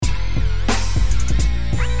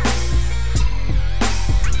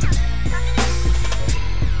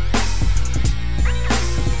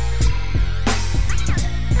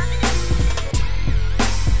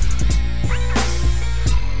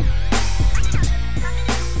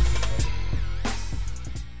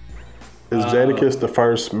Is Jadakiss the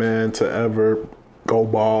first man to ever go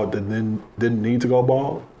bald that didn't need to go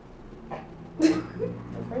bald? I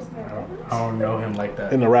don't know him like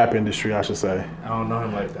that. In the rap industry, I should say. I don't know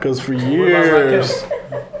him like that. Because for years,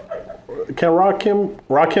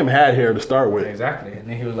 Rakim had hair to start with. Exactly, and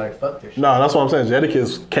then he was like, "Fuck this shit." No, that's what I'm saying.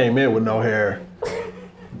 Jadakiss came in with no hair,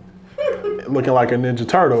 looking like a Ninja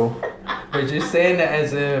Turtle. But you're saying that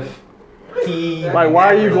as if he... Like,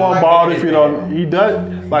 why are you going bald if you don't... He does...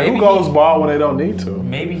 Like, Maybe who goes bald when they don't need to?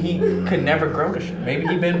 Maybe he could never grow the shit. Maybe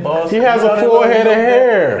he been bald. He has a full head of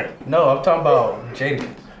hair. No, I'm talking about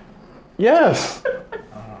Jadakiss. Yes.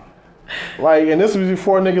 Like, and this was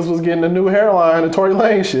before niggas was getting a new hairline and Tory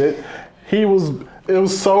Lane shit. It was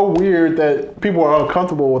so weird that people were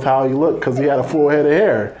uncomfortable with how he looked because he had a full head of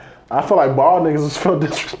hair. I feel like bald niggas just feel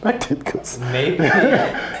disrespected because... Maybe.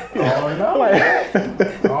 I don't know. I don't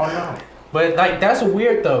know. But, like, that's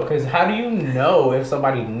weird, though, because how do you know if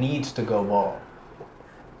somebody needs to go bald?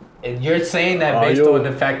 And you're saying that based on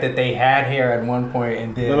the fact that they had hair at one point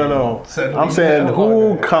and then... No. I'm saying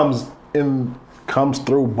who comes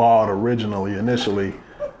through bald initially.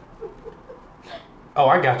 Oh,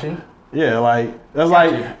 I got you. Yeah, like, that's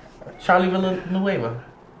like... Charlie Villanueva.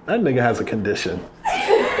 That nigga has a condition.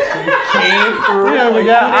 Came through. He even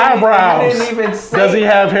got eyebrows. Didn't even say. Does he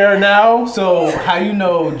have hair now? So how you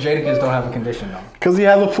know Jadakiss don't have a condition though? Because he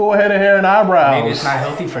has a full head of hair and eyebrows. Maybe it's not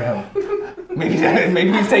healthy for him. Maybe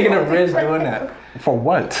he's taking a risk doing that. For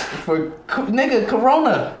what? For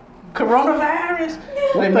coronavirus.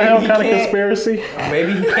 What the hell kind of conspiracy?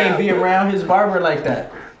 Maybe he can't be around his barber like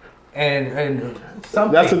that. And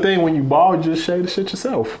something. That's the thing. When you bald, you just shave the shit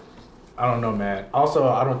yourself. I don't know, man. Also,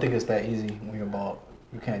 I don't think it's that easy when you're bald.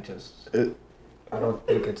 You can't just... I don't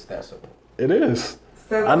think it's that simple. It is.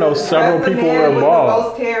 I know several people who are bald. The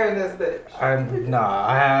most hair in this bitch. I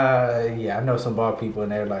know some bald people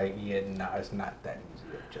and they're like, it's not that easy.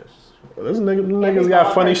 This niggas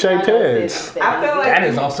got funny shaped heads. I feel like that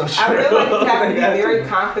is also true. I feel like you have to be very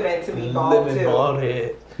confident to be bald too. Bald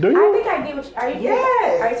head. Do you? I think I get what you,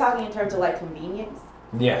 are you talking in terms of like convenience?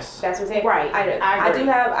 Yes. That's what I'm saying. Right. I do.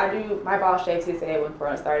 My boss shaved his head when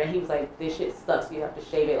Corona started. And he was like, this shit sucks. You have to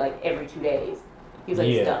shave it like every 2 days. He was like,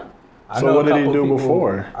 it's dumb. So what did he do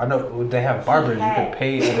before? I know they have barbers. You could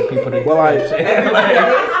pay other people to do that shit.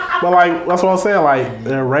 But like, that's what I'm saying. Like,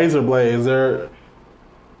 they're razor blades.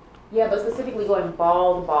 Yeah, but specifically going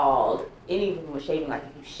bald, anything with shaving, like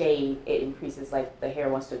if you shave, it increases, like the hair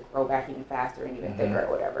wants to grow back even faster and even thicker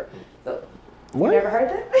or whatever. So, what? You never heard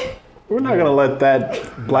that? We're not gonna let that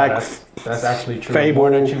black that's actually true. fable.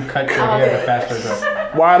 The more that you cut your hair, the faster it goes.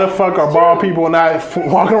 Why the fuck are bald people not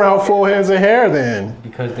walking around full heads of hair then?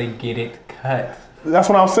 Because they get it cut. That's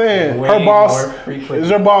what I'm saying. Way Her boss is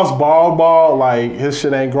your boss bald? Like his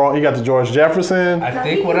shit ain't growing. He got the George Jefferson. I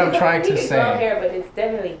think what I'm trying to say. Grow hair, but it's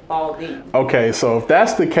definitely balding. Okay, so if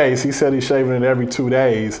that's the case, he said he's shaving it every 2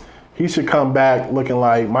 days. He should come back looking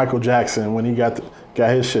like Michael Jackson when he got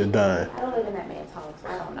his shit done. I don't live in that man's house, so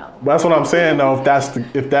I don't know. But that's what I'm saying though.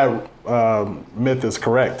 If that myth is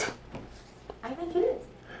correct, I think it is.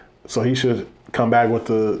 so he should come back with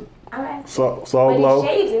the soul But glow. he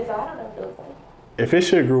shaves it, so I don't know what it looks like. If his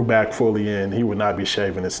shit grew back fully in, he would not be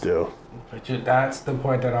shaving it still. But that's the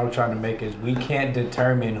point that I'm trying to make is we can't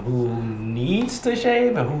determine who needs to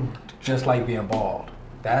shave and who just like being bald.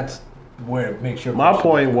 That's where it makes your My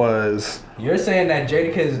point was... You're saying that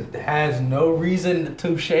Jadakiss has no reason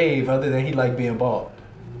to shave other than he like being bald.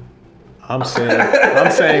 I'm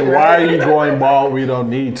saying why are you going bald where you don't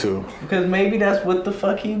need to? Because maybe that's what the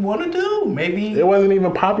fuck he want to do. Maybe... It wasn't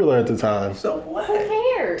even popular at the time. So what? Who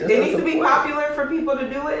cares? It needs to be popular for people to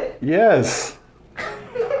do it. Yes.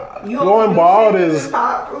 Going bald is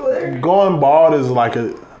popular. Going bald is like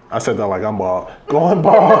a... I said that like I'm bald. Going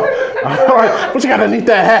bald. I'm like, what you got underneath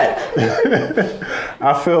that hat?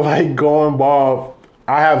 I feel like going bald...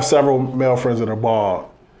 I have several male friends that are bald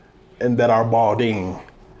and that are balding.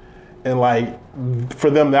 And like, for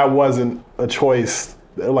them, that wasn't a choice.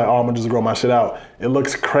 They're like, oh, I'm gonna just grow my shit out. It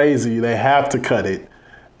looks crazy. They have to cut it.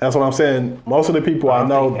 That's what I'm saying. Most of the people I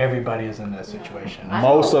know... everybody is in that situation.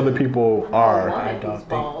 Most of the people are. I don't think...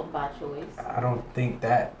 bald by choice. I don't think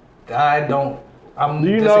that... I don't... I'm do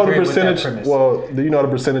you know the percentage? With that premise. Well, do you know the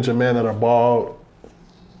percentage of men that are bald?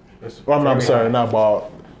 Well, I'm sorry, not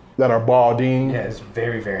bald. That are balding. Yeah, it's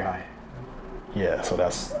very, very high. Yeah, so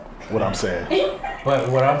that's what I'm saying.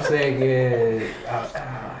 But what I'm saying is,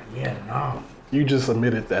 no. You just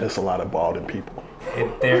admitted that it's a lot of balding people.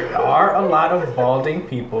 There are a lot of balding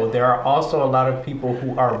people. There are also a lot of people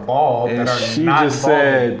who are bald and that are she not just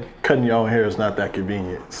balding. said cutting your own hair is not that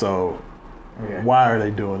convenient. So why are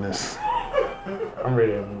they doing this? I'm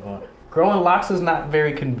ready to move on. Growing locks is not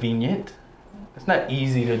very convenient. It's not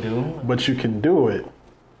easy to do. But you can do it.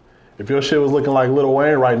 If your shit was looking like Lil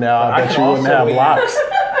Wayne right now, I bet can you wouldn't also have be- locks.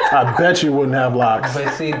 I bet you wouldn't have locks.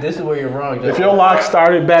 But see, this is where you're wrong. If your locks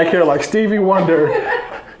started back here like Stevie Wonder,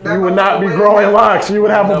 you would not be growing locks. You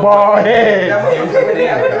would have a bald head.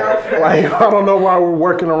 Like, I don't know why we're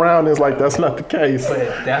working around this like that's not the case.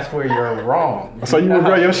 But that's where you're wrong. So you would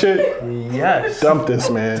grow your shit? Yes. Dump this,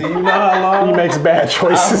 man. Do you know how long He makes bad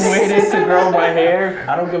choices. I've waited to grow my hair?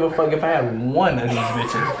 I don't give a fuck if I have one of these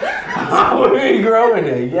bitches. I would be growing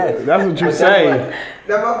it, yes. That's what you say.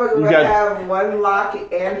 That motherfucker You would got- have one lock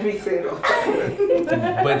and be single.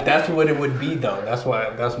 But that's what it would be, though. That's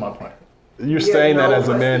my point. You're saying that no as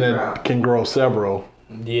a man pussy, that bro. can grow several.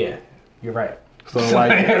 Yeah, you're right. So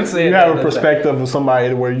like, I'm saying you have that, a perspective of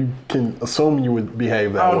somebody where you can assume you would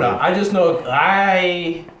behave that I don't way. know. I just know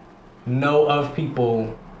I know of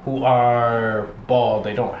people who are bald.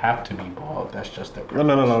 They don't have to be bald. That's just their preference.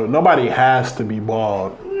 No. Nobody has to be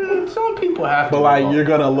bald. Some people have to. But be like, bald. you're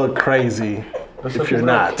gonna look crazy But some if you're people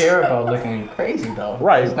not. don't care about looking crazy though.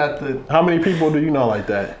 Right. It's not the How many people do you know like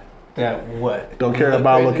that? that what Don't care look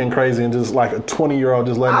about crazy? looking crazy and just like a 20-year-old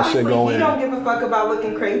just letting the shit Obviously, go he in. don't give a fuck about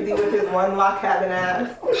looking crazy with his one lock having ass.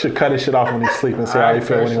 Should cut his shit off when he's sleeping and see how I he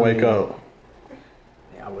feel when he wake personally- up.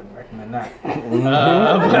 Yeah, I wouldn't recommend that.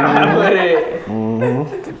 But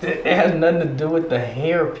it has nothing to do with the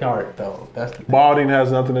hair part though. That's the Balding has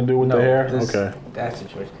nothing to do with the hair? this- Okay. That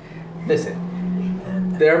situation.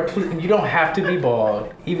 Listen, you don't have to be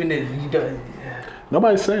bald, even if you don't.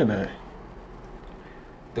 Nobody's saying that.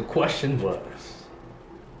 The question was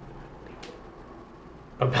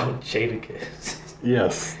about Jadakiss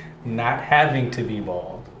Yes. not having to be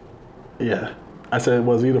bald. Yeah. I said,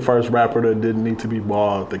 was he the first rapper that didn't need to be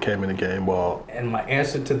bald that came in the game bald? And my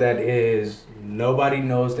answer to that is nobody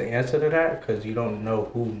knows the answer to that because you don't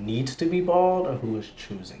know who needs to be bald or who is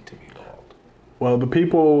choosing to be bald. Well, the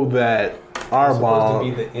people that are It's supposed bald. to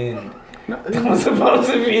be the end. That was supposed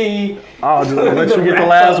to be. Oh, just let you get the wrap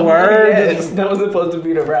last up. word? Yes, that was supposed to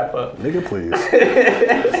be the wrap up. Nigga, please.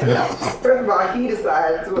 First of all, he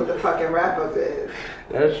decides what the fucking wrap up is.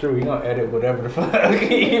 That's true. We gonna edit whatever the fuck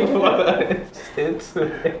he wants. It's.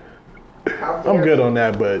 How dare I'm good on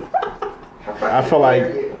that, but how fucking I feel like-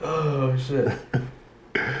 dare you. Oh shit.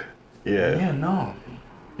 yeah, Yeah, no.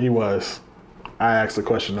 he was. I asked the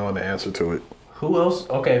question knowing the answer to it. Who else?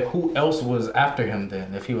 Okay, who else was after him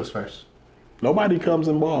then? If he was first. Nobody comes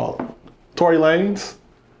in bald. Tory Lanez,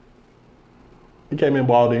 he came in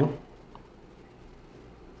balding.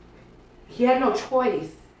 He had no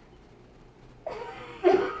choice.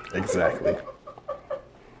 Exactly.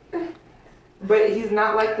 But he's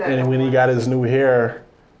not like that. And when he got his new hair,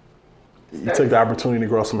 he took the opportunity to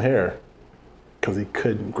grow some hair because he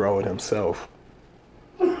couldn't grow it himself.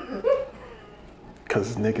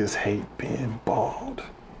 Because niggas hate being bald.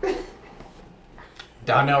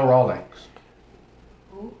 Donnell Rawlings.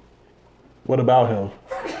 What about him?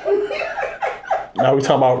 Now we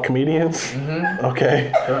talking about comedians? Mm-hmm.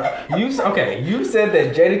 Okay. You said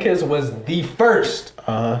that Jadakiss was the first,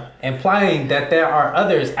 implying that there are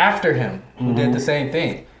others after him who did the same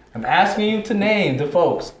thing. I'm asking you to name the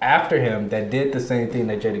folks after him that did the same thing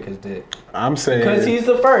that Jadakiss did. I'm saying... Because he's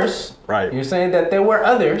the first. Right. You're saying that there were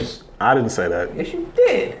others. I didn't say that. Yes, you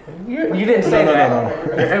did. You didn't say No.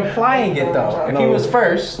 that. You're implying it though. If he was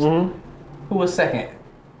 1st, who was second?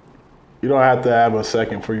 You don't have to have a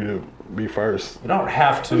second for you to be first. You don't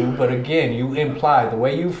have to, but again, you implied the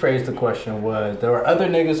way you phrased the question was there were other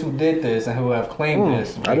niggas who did this and who have claimed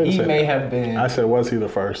this. I didn't He say may that. have been I said, was he the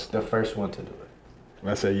first? the first one to do it. And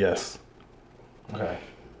I said, yes. Okay.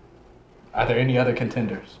 Are there any other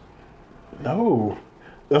contenders? No.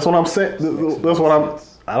 That's what I'm saying. That's what I'm...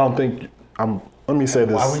 I don't think... Let me say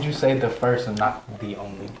this. Why would you say the first and not the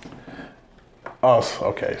only? Oh,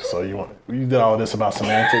 okay. So you did all this about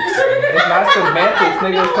semantics. It's not semantics,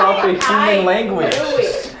 nigga. It's called the human language.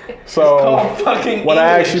 So Called fucking when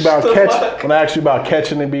I asked you English. about when I asked you about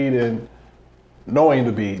catching the beat and knowing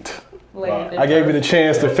the beat, I gave you the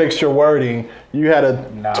chance to fix your wording. You had a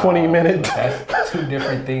 20-minute. That's two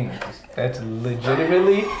different things. That's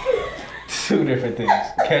legitimately two different things.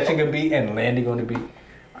 Catching a beat and landing on the beat.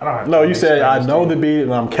 I don't have No, to you said I know the understand. beat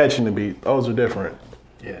and I'm catching the beat. Those are different.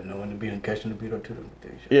 Yeah, knowing the beat and catching the beat are two different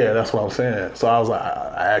things. Yeah, that's what I'm saying. So I was like,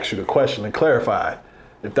 I asked you the question and clarified.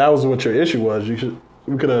 If that was what your issue was,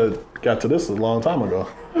 we could have got to this a long time ago.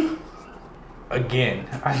 Again,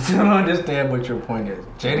 I still don't understand what your point is.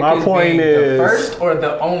 Jadakiss My point being is- the first or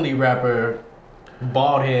the only rapper,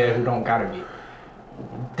 bald head, who don't gotta be.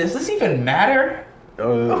 Does this even matter?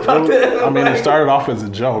 I mean, it started off as a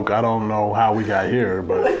joke. I don't know how we got here,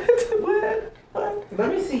 but What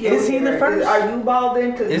Let me see your Is he the hair. first? Are you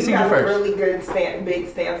balding? Because Is you he the have a first? really good big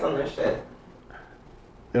stance on this shit.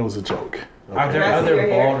 It was a joke. Are there Can I see other your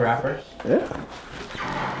hair? bald rappers? Yeah.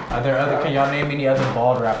 Are there other? Can y'all name any other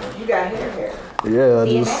bald rappers? You got hair. Yeah,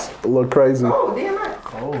 just look crazy. Oh, DMX.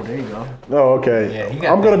 Oh, there you go. Oh, okay. Yeah, he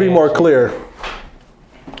got I'm gonna the be hair more shit. clear.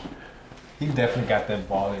 He definitely got that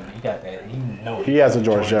ball in. He got that. He knows. He has a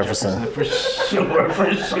George Jefferson. For sure,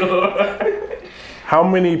 for sure. How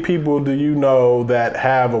many people do you know that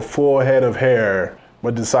have a full head of hair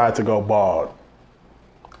but decide to go bald?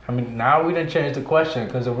 I mean, now we done changed the question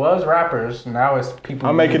because it was rappers. Now it's people.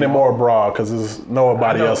 I'm making it more broad because there's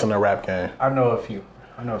nobody else in the rap game. I know a few.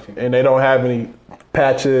 And they don't have any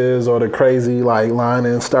patches or the crazy like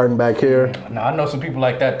lining starting back here. Now I know some people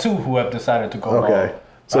like that too who have decided to go bald. Okay.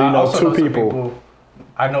 So I you know also two some people.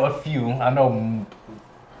 I know a few. I know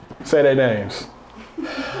Say their names.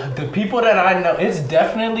 the people that I know. It's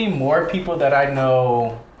definitely more people that I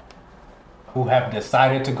know who have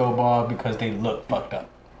decided to go bald because they look fucked up.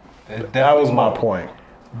 That was my point.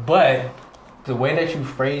 But the way that you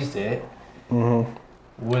phrased it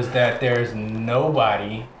was that there's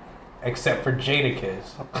nobody except for Jadakiss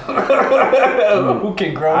who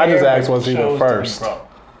can grow I hair. just asked, but was he the chose to be first? broke.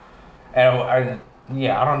 And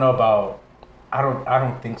I don't know about. I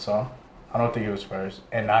don't think so. I don't think it was first.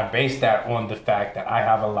 And I base that on the fact that I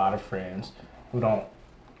have a lot of friends who don't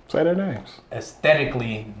Say their names.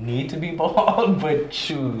 aesthetically need to be bald, but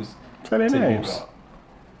choose Say their to names. be bald.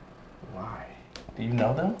 Why? Do you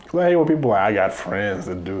know them? Cause I hate when people like, I got friends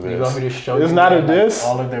that do this. You want me to show It's you not a like, diss.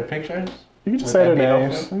 all of their pictures? You can just Would say that their be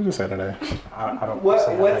names. helpful? You can just say their names. I don't What's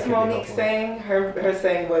see how that could be Monique helpful. saying? Her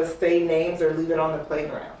saying was say names or leave it on the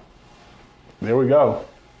playground. There we go.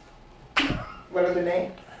 What are the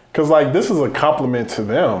names? Cause like this is a compliment to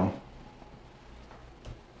them.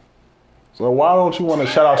 So why don't you want to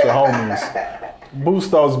shout out your homies?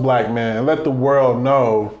 Boost those black men and let the world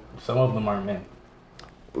know. Some of them are men.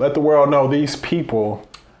 Let the world know these people.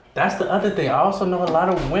 That's the other thing. I also know a lot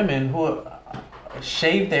of women who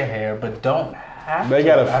shave their hair but don't have They to.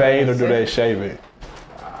 got a I fade or don't do they think- shave it?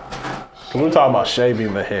 Cause we're talking about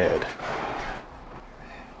shaving the head.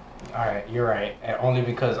 All right, you're right. And only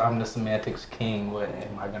because I'm the semantics king,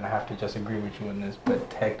 am I gonna have to just agree with you in this? But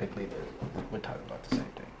technically, we're talking about the same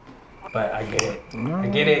thing. But I get it. I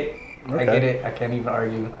get it. I get it. I can't even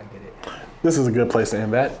argue. I get it. This is a good place to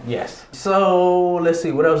end that. Yes. So let's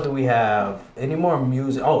see. What else do we have? Any more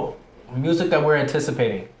music? Oh, music that we're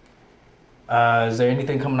anticipating. Is there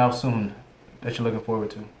anything coming out soon that you're looking forward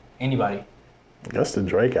to? Anybody? That's the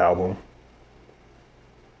Drake album.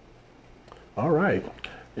 All right.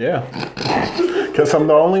 Yeah. Guess I'm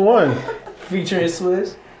the only one. Featuring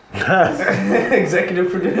Swizz. Executive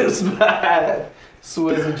produced by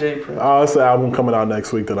Swizz and J. Prince. It's an album coming out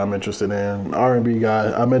next week that I'm interested in. R&B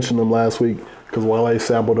guy. I mentioned him last week because Wale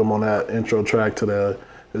sampled him on that intro track to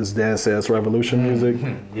his Dance Dance Revolution music.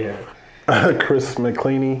 Yeah. Chris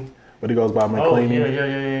McCleany, but he goes by Oh, McCleany.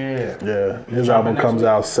 Yeah, his dropping album next comes week?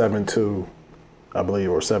 out 7/2, I believe,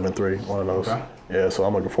 or 7/3, one of those. Okay. Yeah, so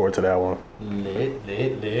I'm looking forward to that one. Lit.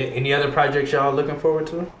 Any other projects y'all looking forward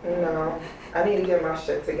to? No, I need to get my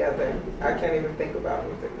shit together. I can't even think about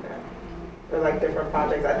music now. Or like different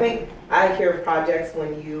projects. I think I hear of projects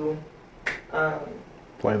when you,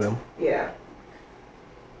 Play them. yeah.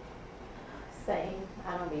 Same.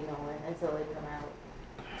 I don't be knowing until they come out.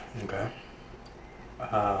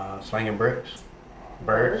 Okay. Slanging bricks.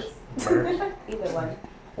 Birds. Either one.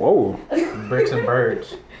 Whoa, Bricks and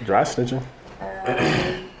birds. dry stitching.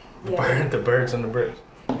 Yeah, The birds and the bricks.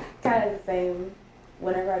 kind of the same.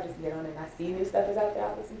 Whenever I just get on and I see new stuff is out there,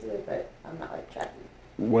 I'll listen to it, but I'm not like tracking.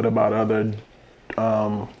 What about other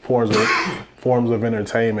forms of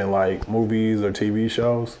entertainment like movies or TV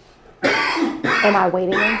shows? Am I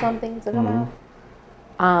waiting on something to come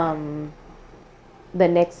out? The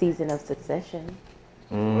next season of Succession.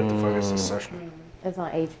 What the fuck is Succession? It's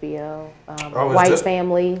on HBO. is White this-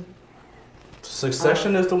 Family.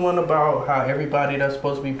 Succession is the one about how everybody that's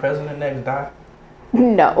supposed to be president next die?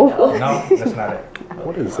 No. No, that's not it.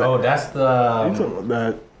 What is that? Oh, that's You the talking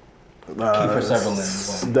about that Kiefer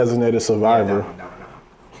Sutherland one. designated survivor. No.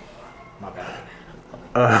 My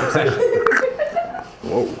bad.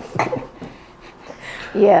 Whoa.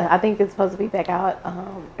 Yeah, I think it's supposed to be back out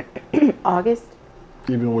August.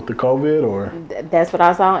 Even with the COVID, or That's what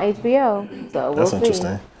I saw on HBO. So we'll that's see.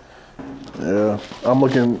 interesting. Yeah, I'm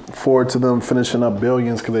looking forward to them finishing up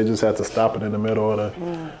Billions because they just had to stop it in the middle of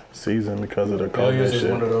the season because of the Billions COVID is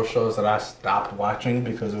shit. one of those shows that I stopped watching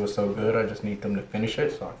because it was so good. I just need them to finish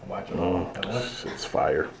it so I can watch it all at once. It's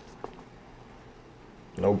fire.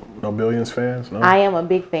 No Billions fans. No. I am a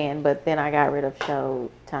big fan, but then I got rid of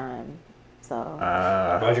Showtime. So.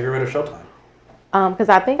 Why'd you get rid of Showtime? Because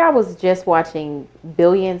I think I was just watching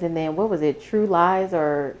Billions, and then what was it? True Lies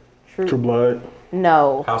or True Blood.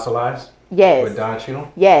 No. House of Lies. Yes. With Don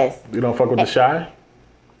Cheadle. Yes. You don't fuck with The Shy.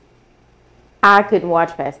 I couldn't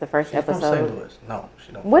watch past the first She's episode. from St. Louis. No,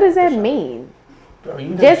 she don't. What does that mean? Bro,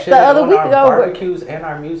 you Just the other week ago. Barbecues and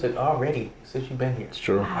our music already since you've been here. It's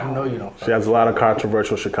true. I know you don't. She has a lot of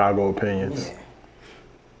controversial Chicago opinions.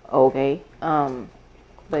 Yeah. Okay.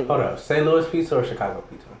 But Hold up. St. Louis pizza or Chicago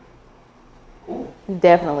pizza?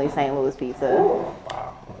 definitely St. Louis pizza.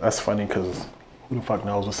 Wow. That's funny because who the fuck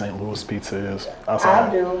knows what St. Louis pizza is? I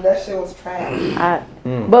do. That shit was trash.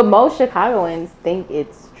 But most Chicagoans think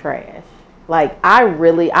it's trash. Like I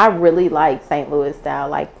really like St. Louis style,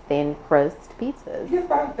 like thin crust pizzas. You can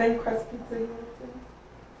find thin crust pizza here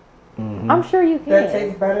too. I'm sure you can. That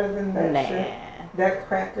tastes better than that Nah. shit. That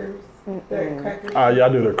crackers. That crackers.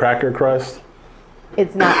 Y'all do the cracker crust?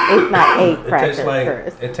 It's not a cracker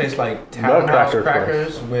crust. It tastes like The Townhouse cracker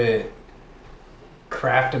crackers with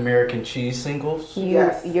Kraft American cheese singles.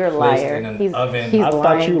 Yes. You're a Placed liar. in an He's oven. he's I lying.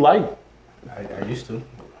 thought you liked I used to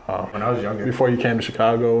when I was younger. before you came to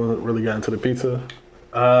Chicago and really got into the pizza.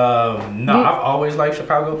 No, I've always liked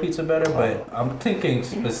Chicago pizza better, but I'm thinking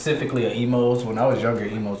specifically of Emos. When I was younger,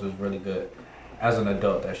 Emos was really good. As an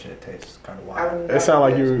adult, that shit tastes kind of wild. It sounded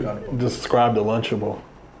like you described a Lunchable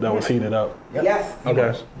that was heated up. Yep. Yes.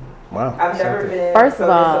 Okay. Wow. I've never been First so of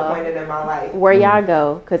all, disappointed in my life. Where y'all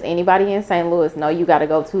go? Because anybody in St. Louis know you got to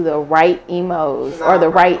go to the right Emos or the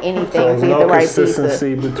right anything So to get no the right pizza.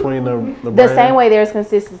 consistency between the The brand? same way there's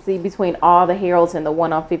consistency between all the Heralds and the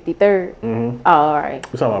one on 53rd. Oh, all right.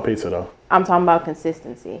 We're talking about pizza though. I'm talking about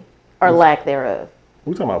consistency or lack thereof.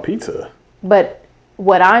 We're talking about pizza. But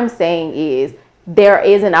what I'm saying is there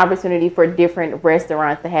is an opportunity for different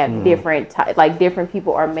restaurants to have different different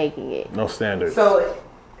people are making it. No standards. So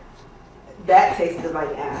that tasted like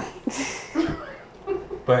ass.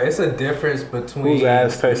 But it's a difference between. Whose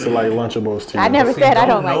ass tasted like Lunchables to you? I never See, said I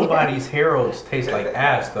don't like it. Nobody's Heralds taste like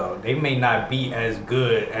ass though. They may not be as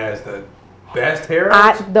good as the best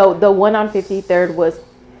Heralds. The one on 53rd was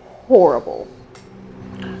horrible.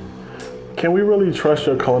 Can we really trust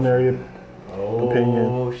your culinary opinion?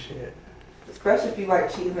 Oh shit! Especially if you like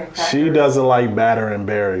cheese and crackers. She doesn't like batter and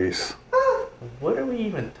berries. What are we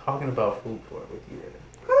even talking about food for with you?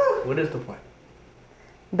 What is the point?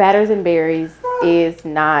 Batters and berries is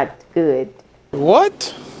not good.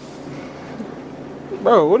 What?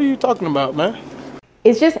 Bro, what are you talking about, man?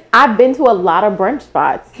 It's just I've been to a lot of brunch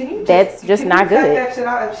spots. Can you That's just can not you cut good. that shit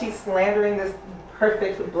out if she's slandering this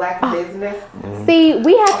perfect black business? See,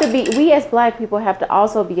 we as black people have to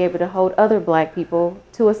also be able to hold other black people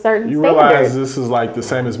to a certain You standard. realize this is like the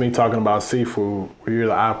same as me talking about seafood, where you're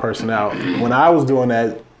the odd person out. When I was doing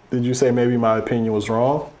that, did you say maybe my opinion was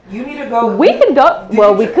wrong? You need to go. We can go.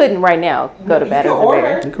 Well, we couldn't right now go to You Batters can and order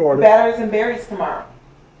Berries. You can order. batters and berries tomorrow,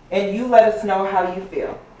 and you let us know how you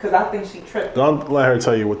feel. Because I think she tripped. Don't let her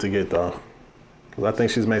tell you what to get though, because I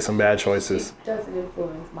think she's made some bad choices. Doesn't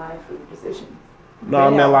influence my food decisions. No, I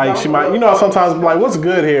mean like she might, sometimes be like, what's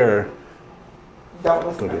good here? Don't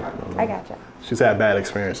listen to her. I gotcha. She's had bad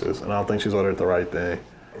experiences, and I don't think she's ordered the right thing.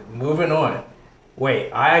 Moving on.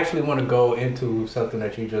 Wait, I actually want to go into something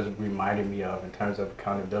that you just reminded me of in terms of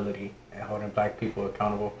accountability and holding black people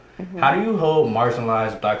accountable. How do you hold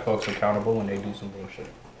marginalized black folks accountable when they do some bullshit?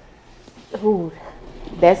 Ooh,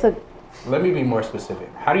 that's a. Let me be more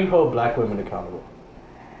specific. How do you hold black women accountable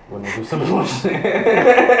when they do some bullshit?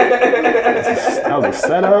 That was a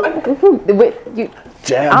setup.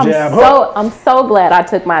 Jab, I'm so glad I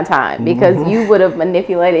took my time because you would have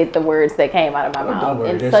manipulated the words that came out of my mouth worry,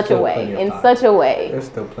 in there's such a still way. plenty of In time. such a way. There's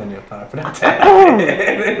still plenty of time for that to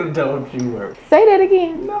happen. Don't you worry. Say that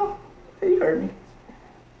again. No, you heard me.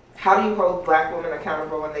 How do you hold black women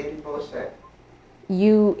accountable when they do bullshit?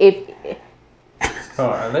 All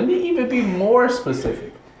right, let me even be more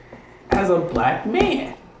specific. As a black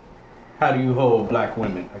man, how do you hold black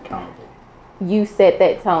women accountable? You set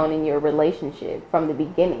that tone in your relationship from the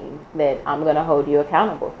beginning that I'm going to hold you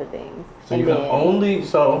accountable for things. So you can only,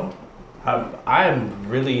 I am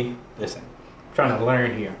really, listen, trying to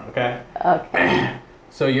learn here, okay? Okay.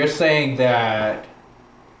 So you're saying that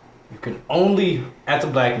you can only, as a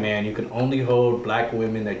black man, you can only hold black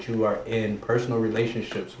women that you are in personal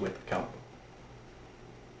relationships with accountable.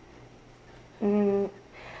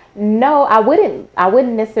 No, I wouldn't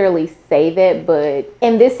necessarily say that, but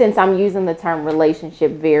in this sense, I'm using the term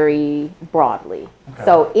relationship very broadly. Okay.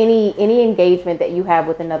 So any engagement that you have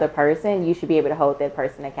with another person, you should be able to hold that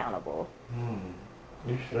person accountable.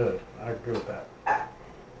 You should. I agree with that.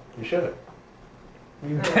 You should.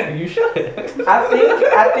 You should.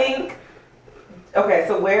 I think. Okay,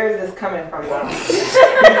 so where is this coming from, though?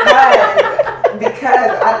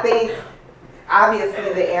 because I think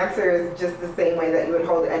obviously the answer is just the same way that you would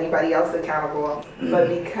hold anybody else accountable, but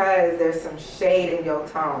because there's some shade in your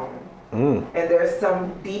tone, and there's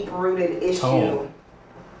some deep-rooted issue.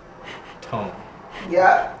 Tone.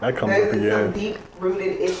 Yeah. That comes there's up again. some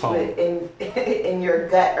deep-rooted issue in your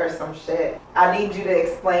gut or some shit. I need you to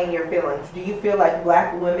explain your feelings. Do you feel like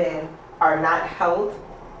black women are not held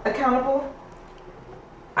accountable?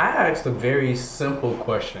 I asked a very simple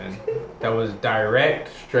question that was direct,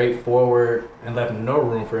 straightforward, and left no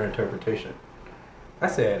room for interpretation. I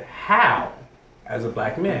said, how, as a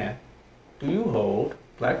black man, do you hold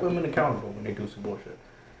black women accountable when they do some bullshit?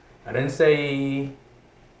 I didn't say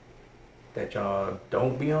that y'all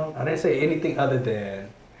don't be on. I didn't say anything other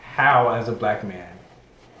than how, as a black man,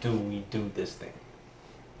 do we do this thing?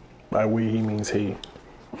 By we, he means he.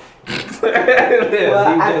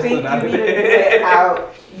 Well, I think you need to do it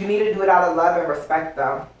out. You need to do it out of love and respect,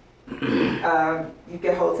 though. You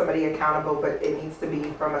can hold somebody accountable, but it needs to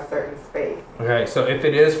be from a certain space. Okay, so if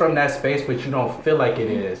it is from that space, but you don't feel like it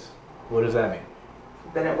is, what does that mean?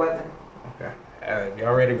 Then it wasn't. Okay,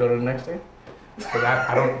 y'all ready to go to the next thing? Because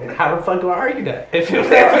I don't. How the fuck do I argue that? If But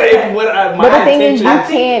the thing is, you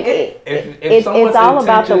can't. It's all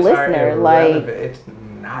about the listener. Like, it's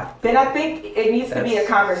not. Then I think it needs to be a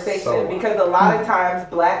conversation so because a lot of times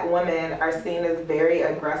black women are seen as very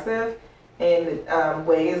aggressive in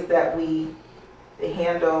ways that we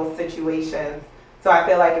handle situations. So I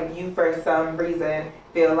feel like if you, for some reason,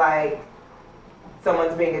 feel like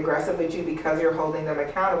someone's being aggressive with you because you're holding them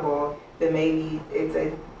accountable, then maybe it's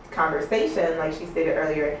a conversation, like she stated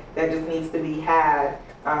earlier, that just needs to be had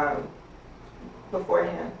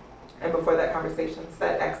beforehand. And before that conversation,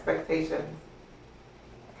 set expectations.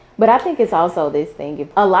 but I think it's also this thing. If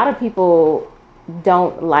a lot of people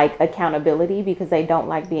don't like accountability because they don't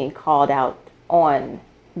like being called out on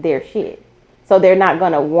their shit. So they're not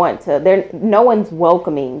going to want to, no one's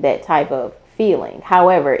welcoming that type of feeling.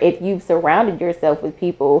 However, if you've surrounded yourself with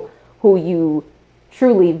people who you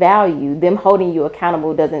truly value, them holding you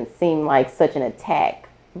accountable doesn't seem like such an attack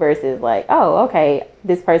versus like, oh, okay,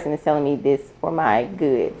 this person is telling me this for my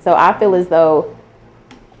good. So I feel as though,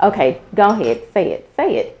 okay, go ahead, say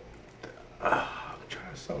it. I'm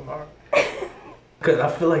trying so hard. Because I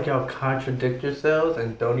feel like y'all contradict yourselves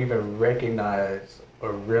and don't even recognize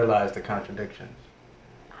or realize the contradictions.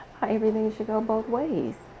 Not everything should go both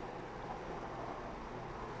ways.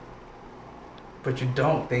 But you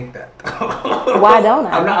don't think that. Why don't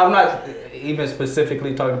I? I'm not even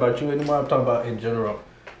specifically talking about you anymore. I'm talking about in general.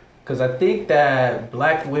 Because I think that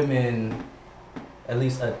black women at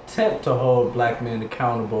least attempt to hold black men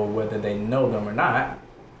accountable whether they know them or not.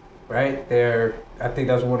 Right? I think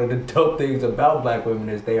that's one of the dope things about black women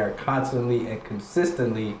is they are constantly and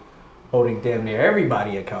consistently holding damn near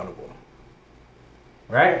everybody accountable.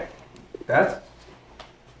 Right? That's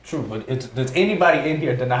true, but does anybody in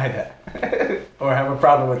here deny that or have a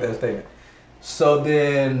problem with that statement? So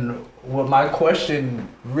then what my question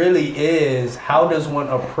really is, how does one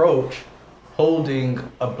approach holding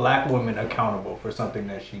a black woman accountable for something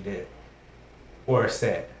that she did or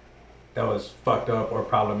said that was fucked up or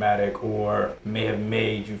problematic or may have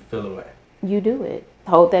made you feel away? You do it.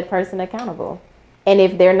 Hold that person accountable. And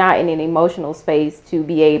if they're not in an emotional space to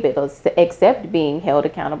be able to accept being held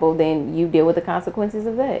accountable, then you deal with the consequences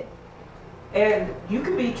of that. And you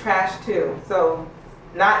can be trash too. So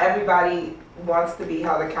not everybody wants to be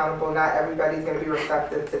held accountable. Not everybody's going to be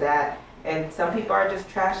receptive to that. And some people are just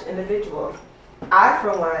trash individuals. I,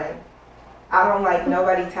 for one, I don't like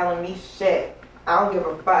nobody telling me shit. I don't give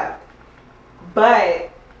a fuck.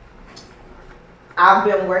 But I've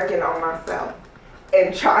been working on myself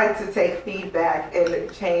and trying to take feedback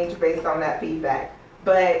and change based on that feedback.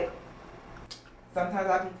 But sometimes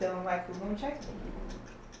I be feeling like, who's gonna check me?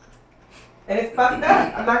 And it's fucked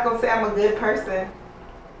up. I'm not gonna say I'm a good person,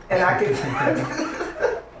 and I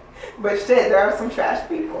can. But shit, there are some trash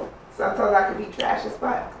people. Sometimes I can be trash as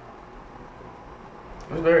fuck.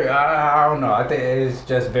 It's very, I don't know. I think it's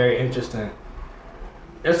just very interesting.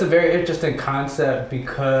 It's a very interesting concept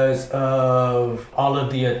because of all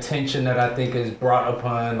of the attention that I think is brought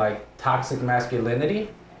upon like toxic masculinity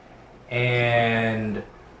and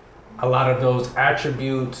a lot of those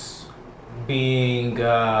attributes being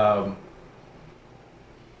called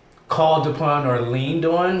upon or leaned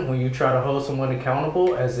on when you try to hold someone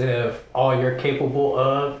accountable, as if all you're capable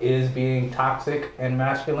of is being toxic and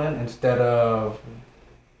masculine, instead of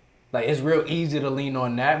like it's real easy to lean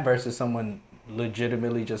on that versus someone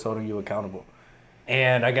legitimately just holding you accountable.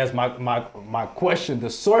 And I guess my question, the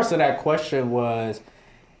source of that question was,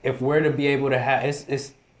 if we're to be able to have,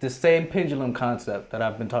 it's the same pendulum concept that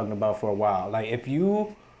I've been talking about for a while. Like, if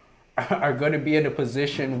you are going to be in a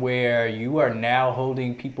position where you are now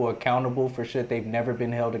holding people accountable for shit they've never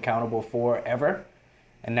been held accountable for ever,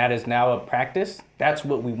 and that is now a practice, that's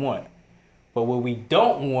what we want. But what we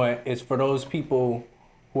don't want is for those people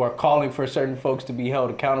who are calling for certain folks to be held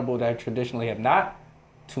accountable that traditionally have not,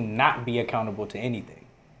 to not be accountable to anything.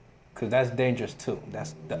 Because that's dangerous too.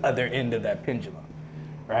 That's the other end of that pendulum,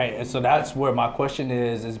 right? And so that's where my question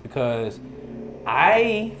is because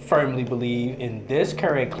I firmly believe in this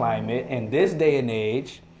current climate, in this day and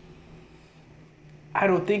age, I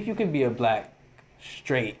don't think you can be a black,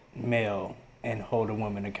 straight male and hold a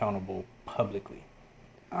woman accountable publicly.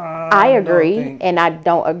 I agree, and I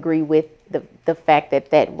don't agree with the fact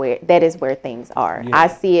that is where things are. Yeah. I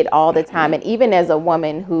see it all the time, and even as a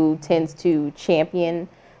woman who tends to champion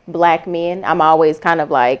black men, I'm always kind of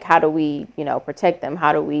like, how do we, protect them?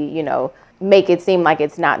 How do we, make it seem like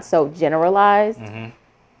it's not so generalized? Mm-hmm.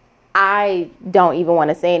 I don't even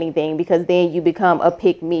want to say anything because then you become a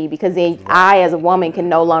pick me, because then I as a woman can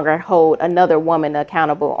no longer hold another woman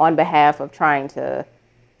accountable on behalf of trying to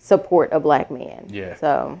support a black man. Yeah.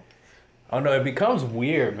 So. Oh no, it becomes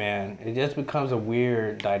weird, man. It just becomes a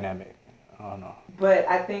weird dynamic. I don't know. But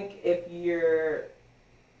I think if you're,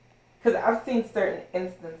 because I've seen certain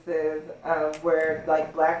instances where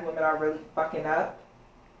like black women are really fucking up,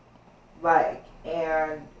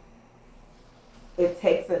 and it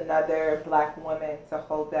takes another black woman to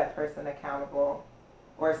hold that person accountable,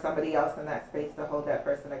 or somebody else in that space to hold that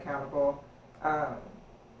person accountable. I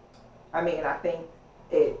think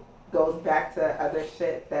it goes back to other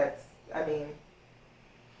shit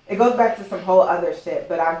it goes back to some whole other shit,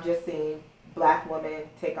 but I've just seen black women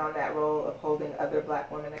take on that role of holding other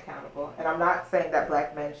black women accountable. And I'm not saying that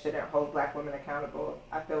black men shouldn't hold black women accountable.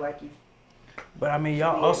 I feel like you. But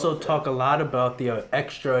y'all also talk a lot about the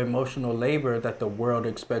extra emotional labor that the world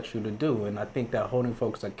expects you to do. And I think that holding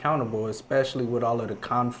folks accountable, especially with all of the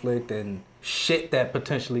conflict and shit that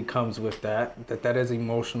potentially comes with that is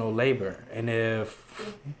emotional labor. And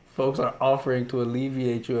if folks are offering to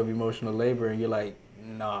alleviate you of emotional labor and you're like,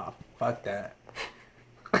 nah, fuck that.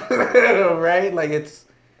 Right? Like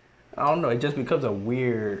I don't know, it just becomes a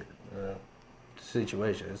weird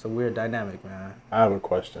situation. It's a weird dynamic, man. I have a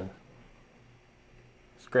question.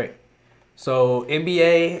 It's great. So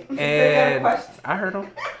NBA and I heard him.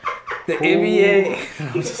 The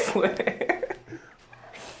NBA. I'm just like,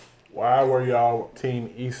 why were y'all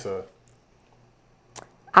Team Issa?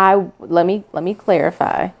 Let me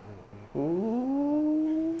clarify.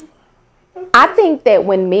 I think that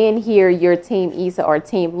when men hear you're Team Issa or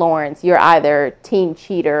Team Lawrence, you're either Team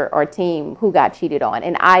Cheater or Team who got cheated on.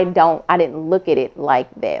 And I didn't look at it like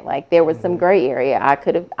that. Like there was some gray area.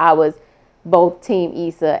 I was both Team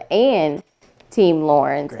Issa and Team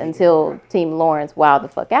Lawrence until Team Lawrence wowed the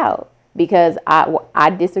fuck out. Because I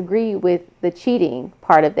disagree with the cheating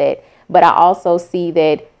part of that. But I also see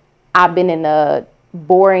that I've been in a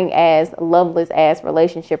boring ass, loveless ass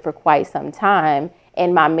relationship for quite some time,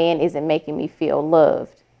 and my man isn't making me feel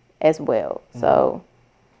loved as well. So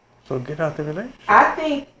get out the relationship. I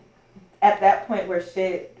think at that point where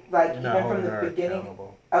shit, like even from the beginning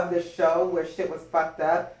of the show where shit was fucked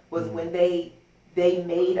up, was when they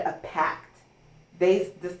made a pact.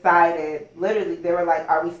 They decided, literally, they were like,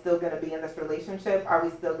 are we still going to be in this relationship? Are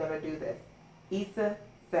we still going to do this? Issa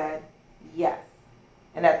said yes.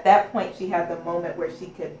 And at that point, she had the moment where she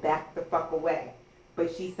could back the fuck away.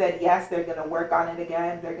 But she said, yes, they're going to work on it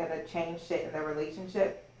again. They're going to change shit in their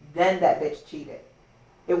relationship. Then that bitch cheated.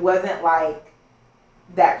 It wasn't like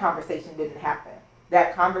that conversation didn't happen.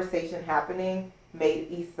 That conversation happening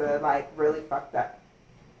made Issa, like, really fucked up.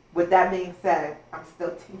 With that being said, I'm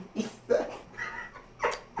still Team Issa.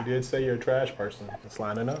 You did say you're a trash person. Just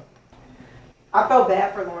lining up. I felt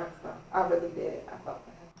bad for Lawrence, though. I really did. I felt bad.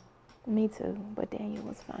 Me too, but Daniel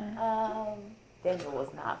was fine. Daniel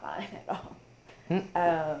was not fine at all.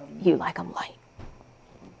 You like him light.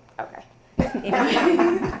 Okay.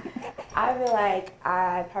 Anyways, I feel like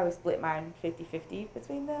I probably split mine 50-50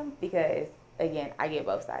 between them because, again, I get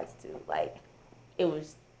both sides too. Like, they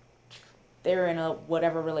were in a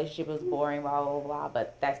whatever relationship, it was boring, blah, blah, blah,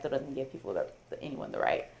 but that still doesn't give anyone the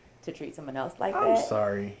right to treat someone else like that. I'm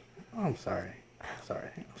sorry. I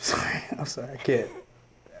can't.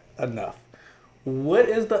 Enough. What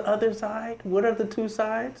is the other side? What are the two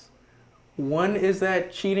sides? One is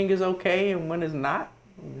that cheating is okay and one is not.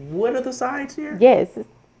 What are the sides here? Yes.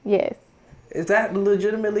 Is that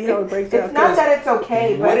legitimately how it breaks down? It's not that it's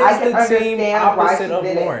okay, but what I is can the team understand why she opposite of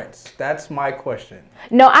did it. Lawrence? That's my question.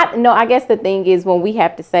 No, I guess the thing is when we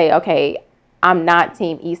have to say, okay, I'm not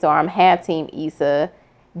Team Issa or I'm half Team Issa,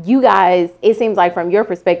 you guys, it seems like from your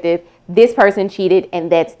perspective, this person cheated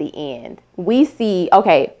and that's the end. We see,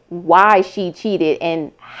 okay, why she cheated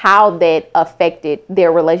and how that affected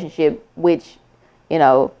their relationship, which, you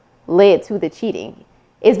know, led to the cheating.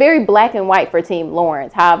 It's very black and white for Team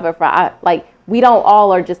Lawrence. However, we don't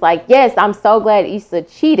all are just like, yes, I'm so glad Issa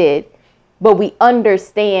cheated, but we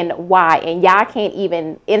understand why. And y'all can't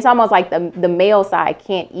even, it's almost like the male side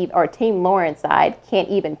can't even, or Team Lawrence side can't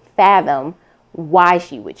even fathom why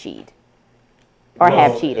she would cheat or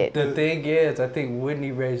have cheated. The thing is, I think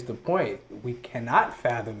Whitney raised the point. We cannot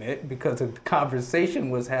fathom it because a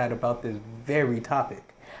conversation was had about this very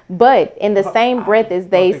topic. But in the same breath as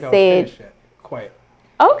they said, quite.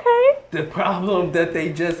 Okay. The problem that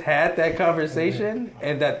they just had that conversation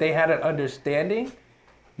and that they had an understanding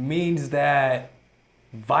means that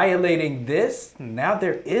violating this, now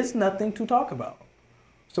there is nothing to talk about.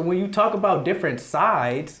 So when you talk about different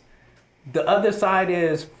sides, the other side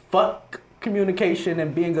is fuck communication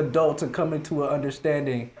and being adults and coming to an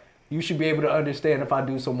understanding. You should be able to understand if I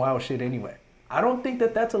do some wild shit anyway. I don't think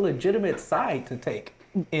that that's a legitimate side to take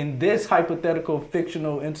in this hypothetical,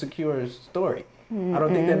 fictional, insecure story. I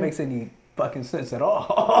don't think that makes any fucking sense at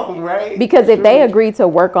all, right? Because if they agreed to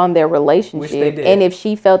work on their relationship, and if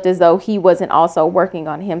she felt as though he wasn't also working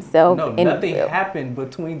on himself, nothing happened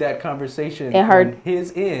between that conversation and on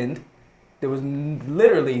his end. There was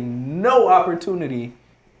literally no opportunity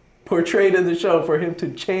portrayed in the show for him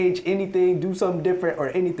to change anything, do something different, or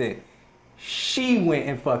anything. She went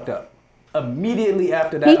and fucked up immediately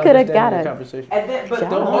after that. He could have got a conversation. And then, but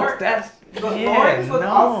Lawrence was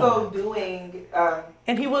also doing.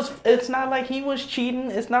 And he was. It's not like he was cheating.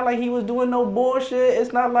 It's not like he was doing no bullshit.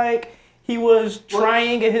 It's not like he was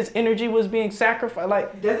trying and his energy was being sacrificed.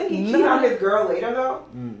 Like, doesn't he cheat on his girl later though?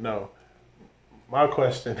 No. My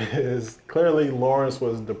question is, clearly Lawrence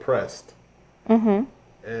was depressed. Mm-hmm.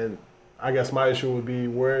 And I guess my issue would be,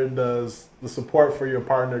 where does the support for your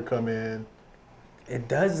partner come in? It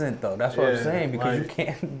doesn't though. That's what I'm saying, because you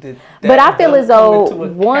can't. But I feel as though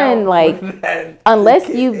unless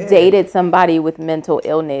you've dated somebody with mental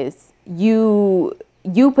illness, you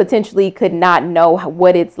potentially could not know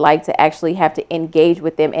what it's like to actually have to engage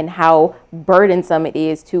with them and how burdensome it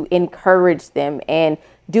is to encourage them and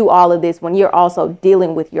do all of this when you're also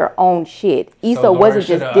dealing with your own shit. Issa wasn't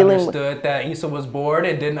just dealing with. Understood that Issa was bored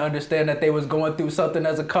and didn't understand that they was going through something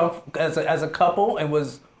as a couple and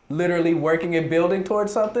was literally working and building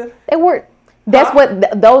towards something. They were. That's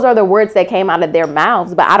those are the words that came out of their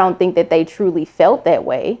mouths, but I don't think that they truly felt that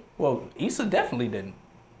way. Well, Issa definitely didn't.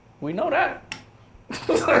 We know that.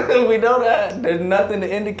 We know that. There's nothing to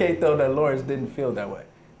indicate though that Lawrence didn't feel that way.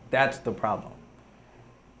 That's the problem.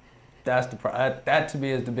 That to me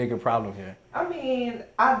is the bigger problem here. I mean,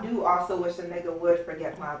 I do also wish a nigga would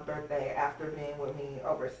forget my birthday after being with me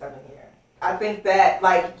over 7 years. I think that,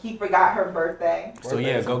 like, he forgot her birthday. So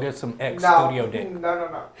yeah, go get some studio dick.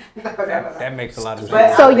 No. That makes a lot of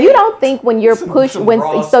sense. So you don't think when you're pushed when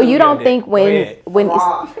so you don't think when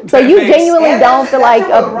so you genuinely don't feel like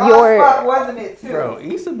your wasn't it too? Bro,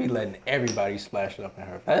 Issa be letting everybody splash it up in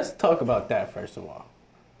her. Let's talk about that first of all.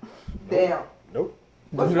 Damn. Nope.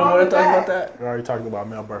 You don't want to talk about that? We already talked about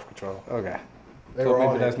male birth control. Okay. They were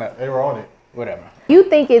on it. They were on it. Whatever. You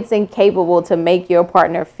think it's incapable to make your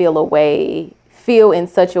partner feel in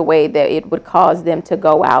such a way that it would cause them to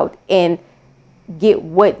go out and get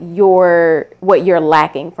what you're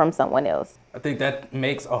lacking from someone else? I think that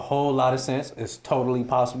makes a whole lot of sense. It's totally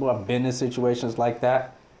possible. I've been in situations like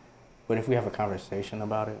that. But if we have a conversation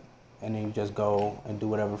about it and then you just go and do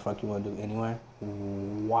whatever the fuck you want to do anyway,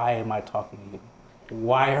 why am I talking to you?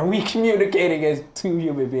 Why are we communicating as two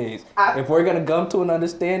human beings? If we're going to come to an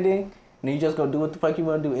understanding and you just go do what the fuck you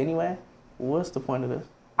want to do anyway, what's the point of this?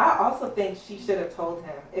 I also think she should have told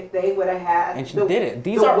him if they would have had. And she didn't.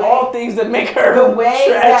 These are all things that make her the way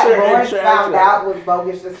that Lawrence found out was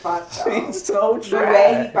bogus as fuck. She's so trash. The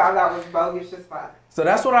way he found out was bogus as fuck. So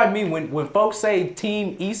that's what I mean when folks say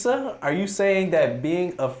Team Issa. Are you saying that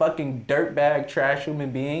being a fucking dirtbag, trash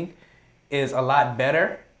human being is a lot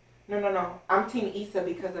better? No. I'm Team Issa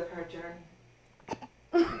because of her journey.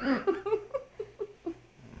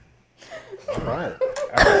 All right.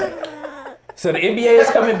 So the NBA is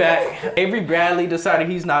coming back. Avery Bradley decided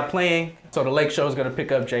he's not playing, so the Lake Show is going to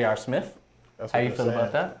pick up J.R. Smith. How you feel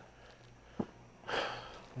about that?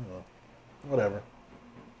 Whatever.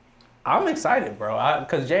 I'm excited, bro,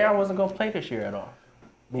 because J.R. wasn't going to play this year at all.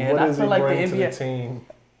 But and what I does feel he like bring the to NBA the team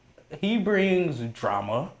he brings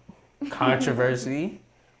drama, controversy,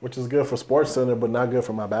 which is good for Sports Center, but not good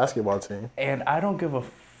for my basketball team. and I don't give a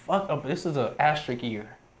fuck. This is an asterisk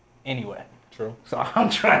year, anyway. True. So I'm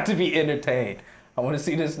trying to be entertained. I want to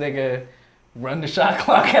see this nigga run the shot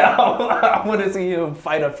clock out. I want to see him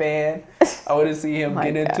fight a fan. I want to see him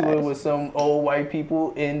get into it with some old white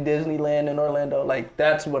people in Disneyland in Orlando. Like,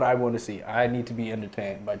 that's what I want to see. I need to be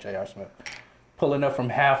entertained by J.R. Smith. Pulling up from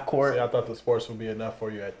half court. See, I thought the sports would be enough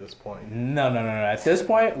for you at this point. No. At this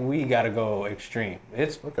point, we got to go extreme.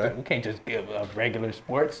 It's okay. We can't just give up regular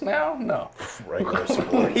sports now. No. Regular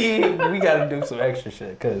sports. we got to do some extra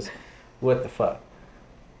shit, because what the fuck?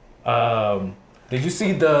 Did you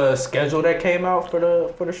see the schedule that came out for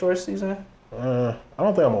the short season? I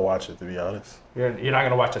don't think I'm gonna watch it, to be honest. You're not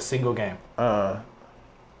gonna watch a single game.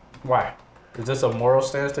 Why? Is this a moral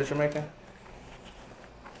stance that you're making?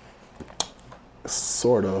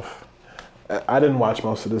 Sort of. I didn't watch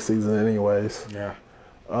most of the season, anyways. Yeah.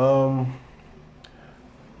 I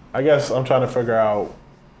guess I'm trying to figure out,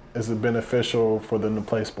 is it beneficial for them to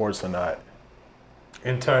play sports or not?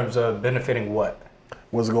 In terms of benefiting what?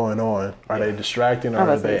 What's going on? Are they distracting, or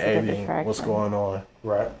are they aiding what's going on?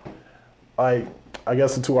 Right. Like, I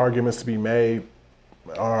guess the two arguments to be made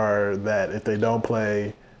are that if they don't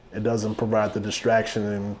play, it doesn't provide the distraction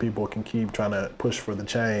and people can keep trying to push for the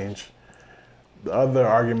change. The other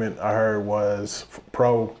argument I heard was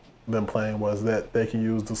pro them playing was that they can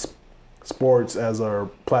use the sports as a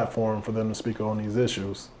platform for them to speak on these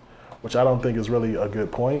issues, which I don't think is really a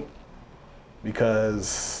good point,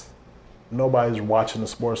 because nobody's watching the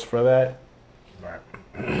sports for that.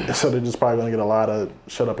 Right. So they're just probably going to get a lot of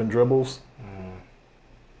shut up and dribbles.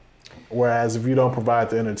 Whereas if you don't provide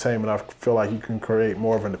the entertainment, I feel like you can create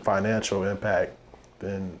more of a financial impact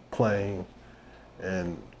than playing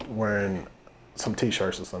and wearing some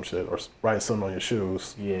T-shirts or some shit, or writing something on your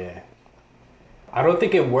shoes. Yeah. I don't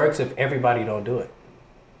think it works if everybody don't do it.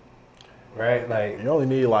 Right? Like, you only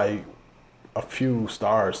need like a few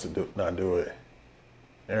stars to not do it.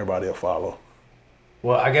 Everybody will follow.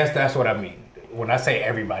 Well, I guess that's what I mean. When I say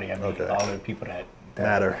everybody, I mean okay. all the people that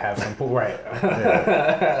matter. Have some right.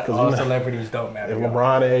 Yeah. All celebrities don't matter. If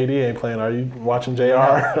LeBron and AD ain't playing, are you watching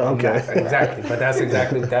JR? No, okay. Exactly. But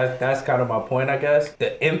that's kind of my point, I guess.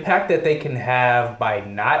 The impact that they can have by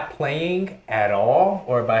not playing at all,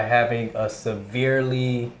 or by having a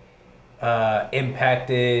severely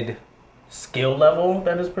impacted skill level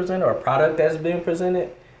that is presented, or product that's being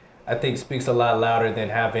presented, I think speaks a lot louder than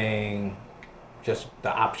having just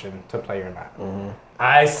the option to play or not. Mm-hmm.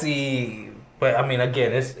 I see, but I mean,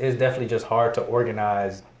 again, it's definitely just hard to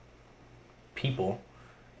organize people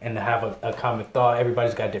and to have a common thought.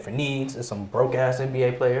 Everybody's got different needs. There's some broke ass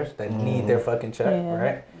NBA players that need their fucking check,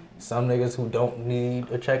 right? Some niggas who don't need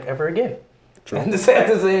a check ever again. True. And at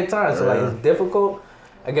the same time, so like it's difficult.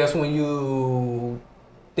 I guess when you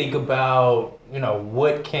think about,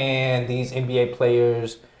 what can these NBA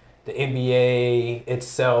players, the NBA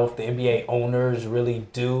itself, the NBA owners really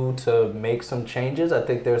do to make some changes. I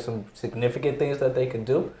think there's some significant things that they can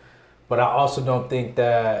do, but I also don't think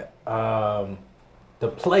that the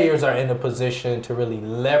players are in a position to really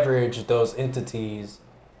leverage those entities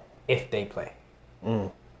if they play.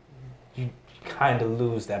 You kind of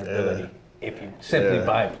lose that ability if you simply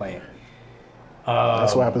by playing.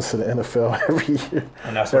 That's what happens to the NFL every year.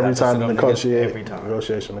 And that's what every time the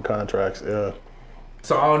negotiation of contracts. Yeah.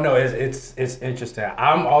 So I don't know. It's interesting.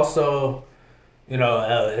 I'm also,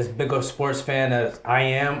 as big a sports fan as I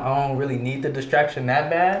am, I don't really need the distraction that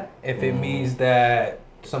bad. If it means that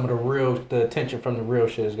some of the attention from the real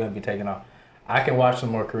shit is going to be taken off, I can watch some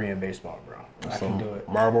more Korean baseball, bro. I can do it.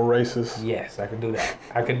 Marble races. Yes, I can do that.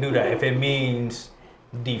 I can do that if it means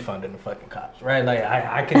defunding the fucking cops, right? Like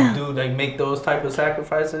I can make those type of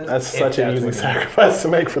sacrifices. That's such an easy sacrifice to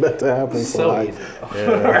make for that to happen. So easy,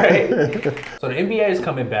 right? So the NBA is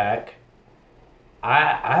coming back.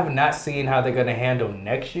 I have not seen how they're gonna handle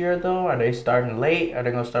next year though. Are they starting late? Are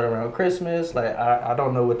they gonna start around Christmas? Like I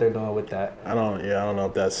don't know what they're doing with that. I don't know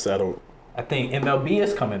if that's settled. I think MLB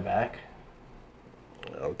is coming back.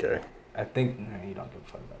 Okay. I think you don't give a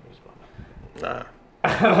fuck about baseball. Nah.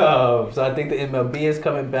 So I think the MLB is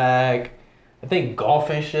coming back. I think golf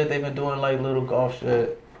and shit, they've been doing like little golf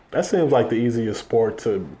shit. That seems like the easiest sport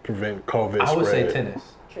to prevent COVID spread. I would say tennis.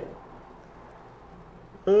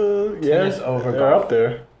 Tennis over they're golf. Up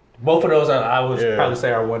there. Both of those I would probably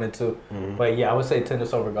say are 1 and 2. Mm-hmm. But yeah, I would say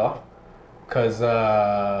tennis over golf. Because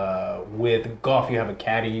with golf, you have a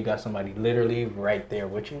caddy, you got somebody literally right there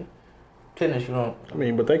with you. Tennis, you don't. I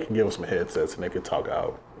mean, but they can give them some headsets and they can talk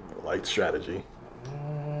out like strategy.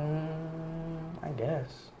 I guess.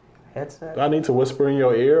 headset? Do I need to whisper in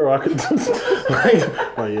your ear, or I could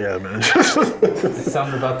like yeah, man.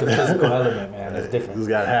 Something about the physical element, man. It's different. Just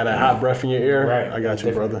gotta have that hot breath in your ear. Right. I got It's you,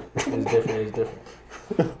 different. brother. It's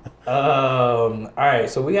different. All right,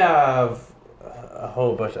 so we have a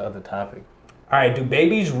whole bunch of other topics. All right, do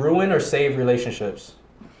babies ruin or save relationships?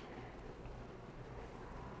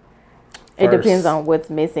 It First, depends on what's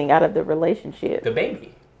missing out of the relationship. the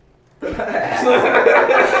baby.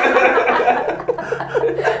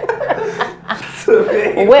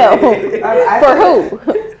 Well, for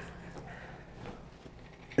who?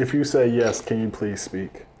 If you say yes, can you please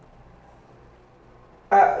speak?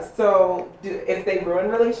 So, if they ruin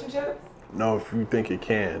relationships? No, if you think it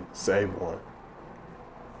can, save one.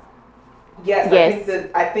 Yes, Yes.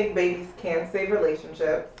 I think babies can save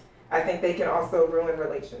relationships. I think they can also ruin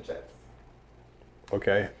relationships.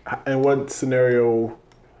 Okay. In what scenario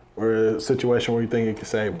or situation where you think it can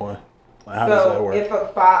save one? Like, how does that work?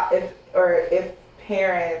 If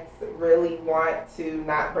parents really want to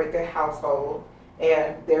not break a household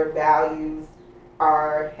and their values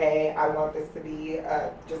are, hey, I want this to be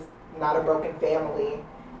just not a broken family,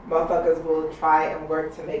 motherfuckers will try and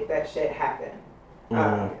work to make that shit happen.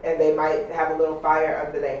 And they might have a little fire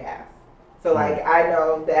under their ass. So, like, I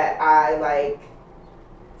know that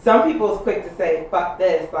some people is quick to say, fuck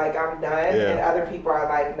this, like, I'm done. Yeah. And other people are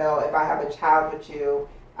like, no, if I have a child with you,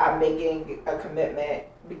 I'm making a commitment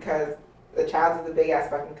because a child is a big ass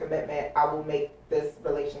fucking commitment. I will make this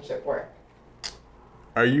relationship work.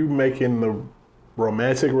 Are you making the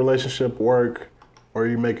romantic relationship work, or are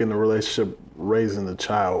you making the relationship raising the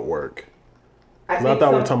child work? I thought we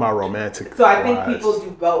were talking about romantic. So I think people do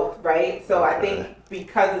both, right? So Okay. I think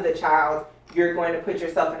because of the child, you're going to put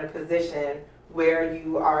yourself in a position where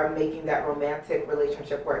you are making that romantic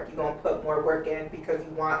relationship work. You're going to put more work in because you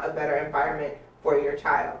want a better environment for your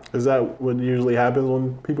child. Is that what usually happens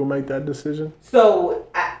when people make that decision? So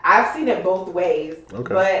I've seen it both ways,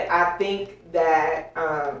 Okay. but I think that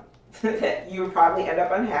you would probably end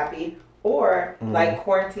up unhappy, or like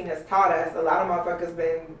quarantine has taught us, a lot of motherfuckers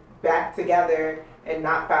been back together and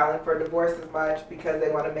not filing for divorce as much because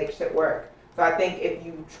they want to make shit work. So I think if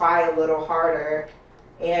you try a little harder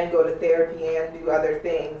and go to therapy and do other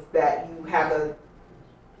things, that you have a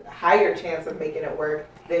higher chance of making it work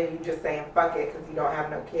than you just saying fuck it because you don't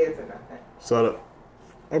have no kids or nothing. So,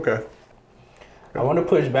 okay. I want to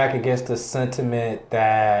push back against the sentiment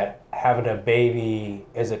that having a baby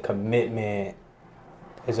is a commitment,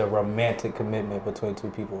 is a romantic commitment between two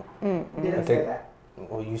people. Didn't say that.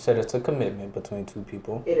 Well, you said it's a commitment between two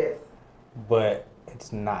people, It is. but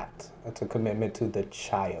it's not. It's a commitment to the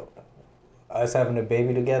child. Us having a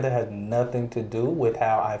baby together has nothing to do with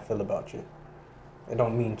how I feel about you. It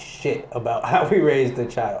don't mean shit about how we raise the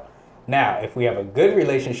child. Now, if we have a good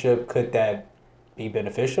relationship, could that be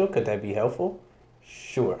beneficial? Could that be helpful?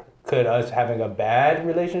 Sure. Could us having a bad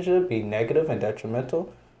relationship be negative and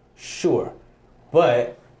detrimental? Sure.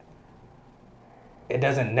 But it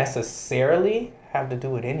doesn't necessarily have to do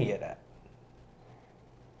with any of that.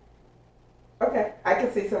 Okay, I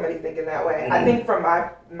can see somebody thinking that way. I think from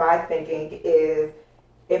my thinking is,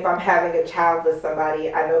 if I'm having a child with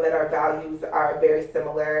somebody, I know that our values are very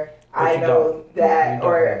similar. But I you know don't. that, You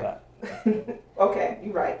don't know that. Okay,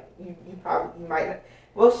 you're right. You probably, you might not.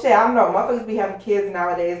 Well, shit, I don't know. Motherfuckers be having kids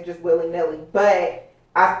nowadays just willy-nilly. But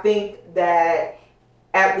I think that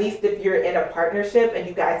at least if you're in a partnership and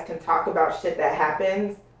you guys can talk about shit that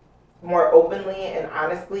happens more openly and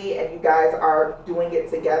honestly, and you guys are doing it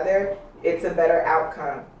together, it's a better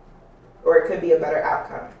outcome. Or it could be a better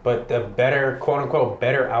outcome. But the better, quote unquote,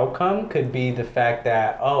 better outcome could be the fact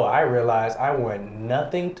that, oh, I realize I want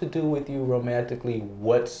nothing to do with you romantically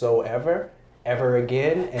whatsoever, ever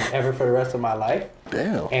again, and ever for the rest of my life.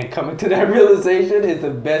 Damn. And coming to that realization is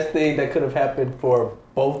the best thing that could have happened for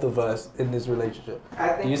both of us in this relationship. I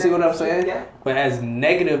think You see what I'm saying? Yeah. But as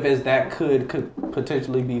negative as that could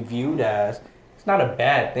potentially be viewed as, it's not a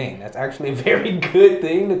bad thing. That's actually a very good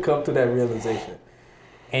thing to come to that realization.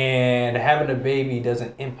 And having a baby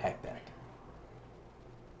doesn't impact that.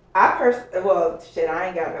 Well, shit, I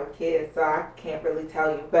ain't got no kids, so I can't really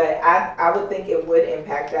tell you. But I would think it would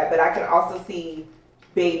impact that. But I can also see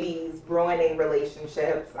babies ruining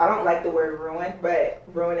relationships. I don't like the word ruin, but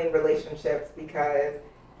ruining relationships, because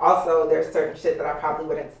also there's certain shit that I probably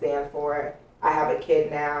wouldn't stand for. I have a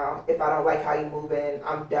kid now. If I don't like how you moving,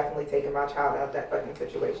 I'm definitely taking my child out of that fucking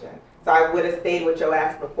situation. So I would have stayed with your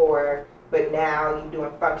ass before, but now you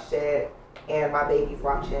doing fuck shit and my baby's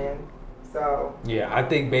watching. So Yeah, I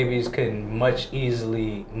think babies can much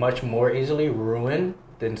more easily ruin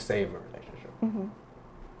than save a relationship.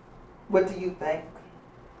 what do you think?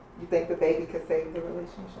 You think the baby could save the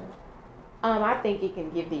relationship? I think it can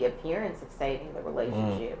give the appearance of saving the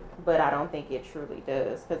relationship, but I don't think it truly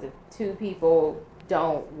does. Because if two people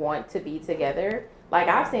don't want to be together, like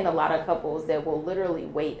I've seen a lot of couples that will literally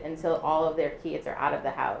wait until all of their kids are out of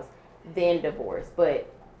the house, then divorce,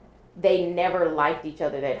 but they never liked each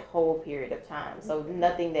other that whole period of time. So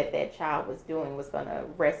nothing that child was doing was going to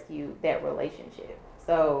rescue that relationship.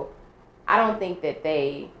 So I don't think that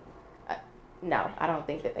they, I don't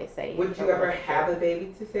think that they save. Would you ever have a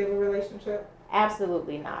baby to save a relationship?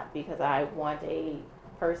 Absolutely not, because I want a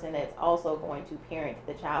person that's also going to parent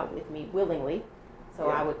the child with me willingly. So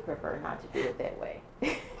I would prefer not to do it that way.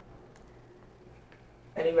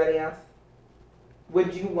 Anybody else?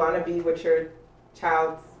 Would you want to be with your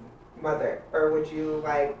child's mother, or would you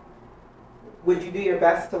do your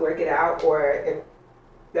best to work it out, or if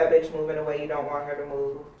that bitch moving away, you don't want her to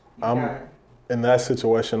move? In that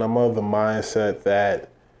situation, I'm of the mindset that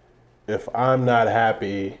if I'm not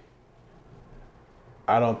happy,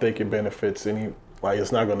 I don't think it benefits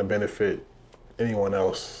it's not going to benefit anyone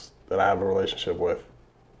else that I have a relationship with.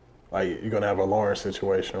 Like, you're going to have a Lauren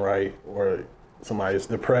situation, right? Where somebody's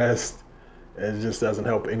depressed, and it just doesn't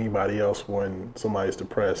help anybody else when somebody's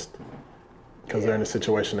depressed because they're in a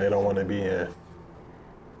situation they don't want to be in.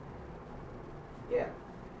 Yeah.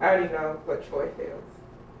 I already know what Troy feels.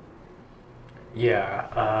 Yeah,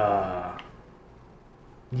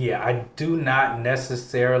 I do not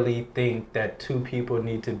necessarily think that two people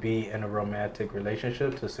need to be in a romantic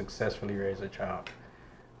relationship to successfully raise a child.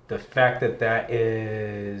 The fact that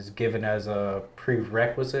is given as a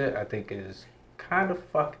prerequisite, I think is kind of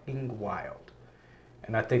fucking wild.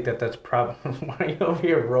 And I think that's probably why you're over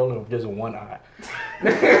here rolling with just one eye.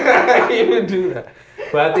 I didn't even do that.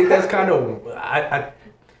 But I think that's kind of,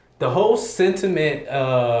 the whole sentiment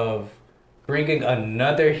of bringing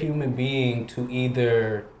another human being to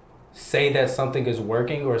either say that something is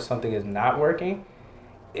working or something is not working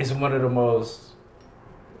is one of the most,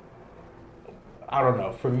 I don't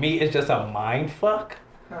know, for me it's just a mind fuck.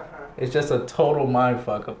 It's just a total mind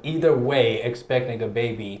fuck of either way expecting a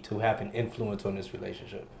baby to have an influence on this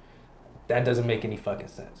relationship. That doesn't make any fucking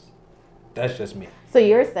sense. That's just me. So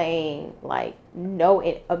you're saying a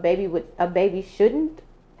baby shouldn't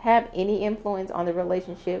have any influence on the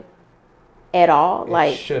relationship at all?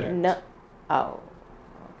 It shouldn't. No. Oh.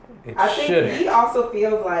 It I think shouldn't. he also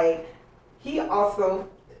feels like Go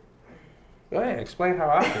ahead, explain how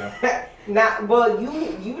I feel.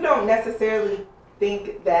 you don't necessarily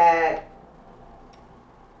think that.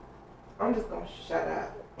 I'm just gonna shut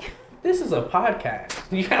up. This is a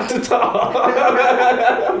podcast. You have to talk.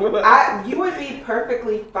 You would be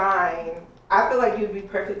perfectly fine. I feel like you'd be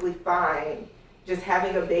perfectly fine just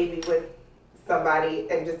having a baby with somebody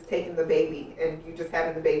and just taking the baby and you just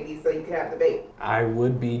having the baby so you can have the baby. I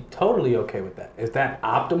would be totally okay with that. Is that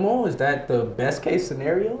optimal? Is that the best case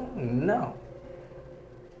scenario? No.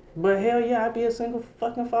 But hell yeah, I'd be a single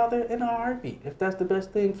fucking father in a heartbeat if that's the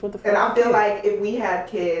best thing for the fucking And I feel kid. like if we had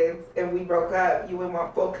kids and we broke up, you would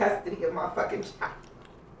want full custody of my fucking child.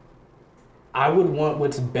 I would want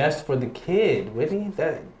what's best for the kid, Whitney.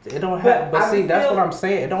 That's what I'm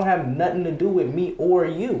saying. It don't have nothing to do with me or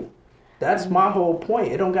you. That's my whole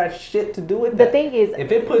point. It don't got shit to do with that. The thing is,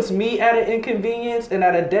 if it puts me at an inconvenience and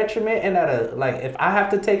at a detriment and if I have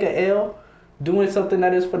to take a L doing something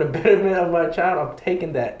that is for the betterment of my child, I'm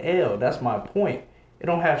taking that L. That's my point. It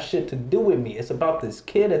don't have shit to do with me. It's about this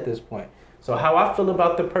kid at this point. So how I feel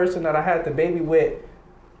about the person that I had the baby with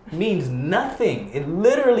means nothing. It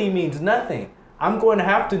literally means nothing. I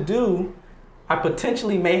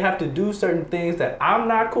potentially may have to do certain things that I'm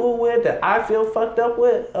not cool with, that I feel fucked up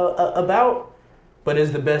with about, but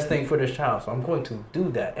it's the best thing for this child. So I'm going to do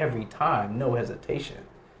that every time, no hesitation.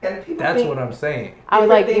 And people That's what I'm saying.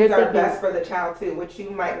 Things are best for the child too, which you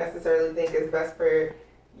might necessarily think is best for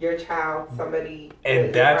your child, somebody.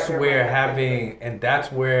 And that's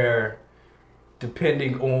where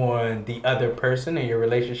depending on the other person and your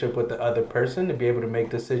relationship with the other person to be able to make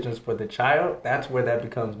decisions for the child, that's where that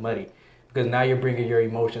becomes muddy. Because now you're bringing your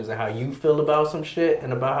emotions and how you feel about some shit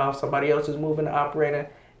and about how somebody else is moving and operating,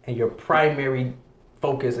 and your primary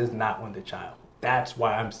focus is not on the child. That's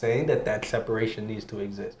why I'm saying that separation needs to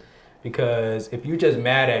exist. Because if you're just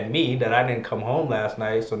mad at me that I didn't come home last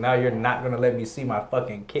night, so now you're not going to let me see my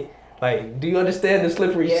fucking kid. Like, do you understand the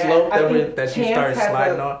slippery slope that you start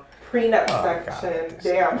sliding on? Prenup section.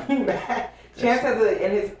 Damn. Chance has in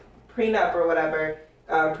his prenup or whatever,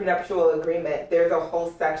 prenuptial agreement, there's a whole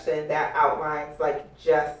section that outlines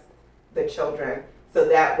just the children. So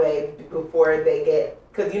that way, before they get,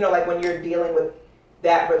 because when you're dealing with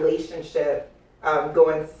that relationship,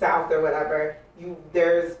 going south or whatever,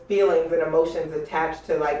 there's feelings and emotions attached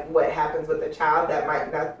to like what happens with the child that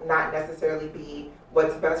might not necessarily be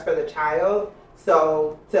what's best for the child.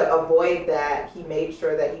 So to avoid that, he made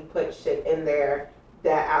sure that he put shit in there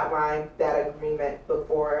that outlined that agreement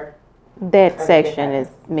before. That section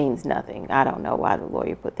means nothing. I don't know why the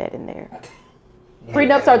lawyer put that in there.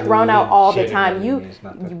 Prenups are thrown out all the time.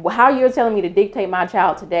 How you're telling me to dictate my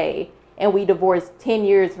child today, and we divorce 10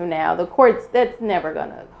 years from now? The courts, that's never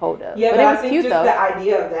gonna hold up. Yeah, but it I was think cute just though. the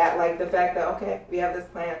idea of that, like the fact that okay, we have this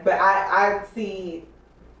plan. But I see,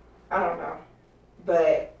 I don't know,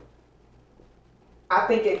 but I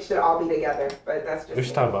think it should all be together. But that's just. We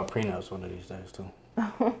should talk about prenups one of these days too.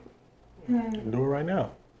 Do it right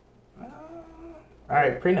now. All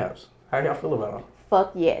right, prenups. How y'all feel about them?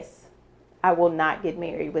 Fuck yes. I will not get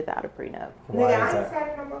married without a prenup. Why Nigga, is I ain't that?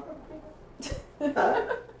 signing no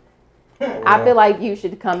motherfucking. I feel like you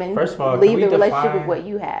should come and First of all, leave can the we relationship define- with what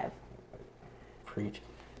you have. Preach.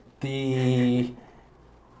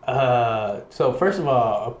 So first of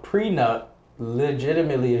all, a prenup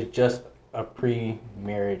legitimately is just a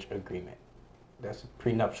pre-marriage agreement. That's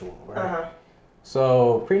prenuptial, right? Uh-huh.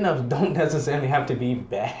 So prenups don't necessarily have to be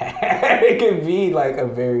bad. It can be like a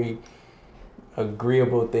very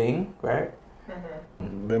agreeable thing, right?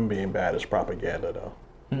 Them being bad is propaganda, though.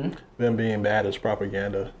 Hmm? Them being bad is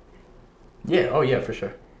propaganda. Yeah. Oh yeah, for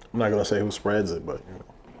sure. I'm not gonna say who spreads it, but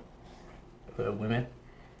Women.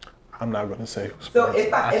 I'm not gonna say who So spreads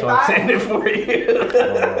it. That's why I'm saying it for you.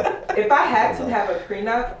 If I had to have a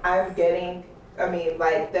prenup,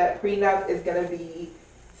 that prenup is going to be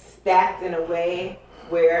stacked in a way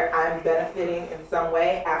where I'm benefiting in some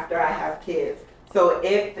way after I have kids. So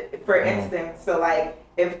if, for instance,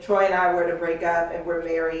 if Troy and I were to break up and we're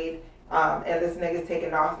married, and this nigga's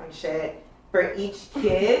taking off and shit, for each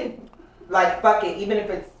kid, like, fuck it, even if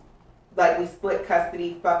it's, like, we split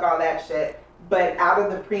custody, fuck all that shit, but out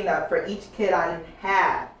of the prenup, for each kid I didn't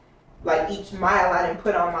have, like each mile I didn't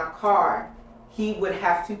put on my car, he would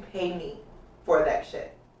have to pay me for that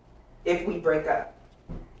shit if we break up.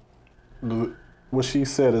 What she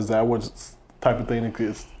said, is that what type of thing that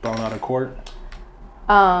gets thrown out of court?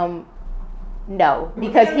 No,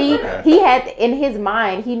 because he had in his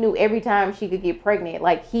mind, he knew every time she could get pregnant,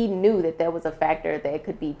 like he knew that there was a factor that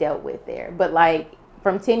could be dealt with there. But like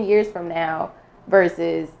from 10 years from now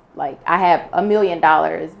versus like I have $1 million,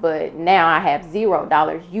 but now I have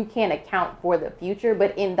 $0. You can't account for the future,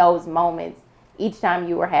 but in those moments, each time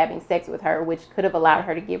you were having sex with her, which could have allowed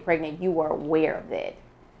her to get pregnant, you were aware of that.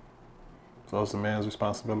 So it's the man's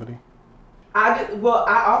responsibility?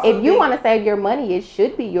 If you want to save your money, it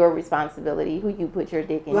should be your responsibility who you put your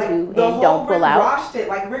dick into and don't pull out. Ross shit,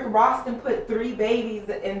 like Rick Ross put 3 babies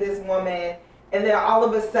in this woman, and then all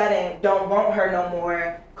of a sudden don't want her no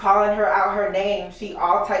more, calling her out her name. She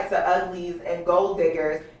all types of uglies and gold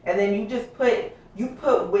diggers, and then you put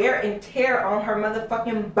wear and tear on her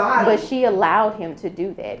motherfucking body. But she allowed him to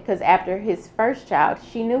do that because after his first child,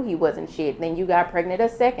 she knew he wasn't shit. Then you got pregnant a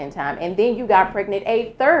second time, and then you got pregnant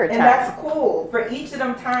a third time. And that's cool. For each of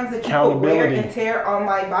them times that you put wear and tear on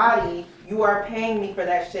my body, you are paying me for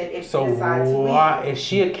that shit if you decide to leave. So why is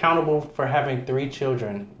she accountable for having 3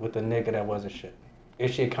 children with a nigga that wasn't shit?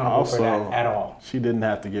 Is she accountable for that at all? She didn't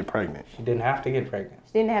have to get pregnant. She didn't have to get pregnant.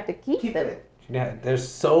 She didn't have to keep them. There's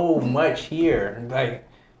so much here. Like,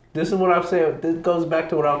 this is what I'm saying. This goes back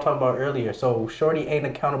to what I was talking about earlier. So Shorty ain't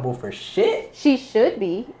accountable for shit. She should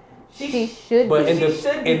be. She should but be.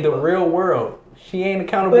 But in the real world, she ain't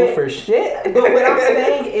accountable for shit. But what I'm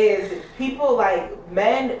saying is, people like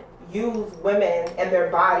men use women and their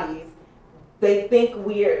bodies. They think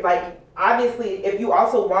we're like. Obviously, if you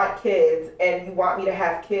also want kids and you want me to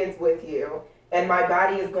have kids with you, and my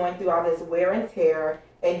body is going through all this wear and tear,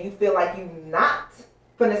 and you feel like you're not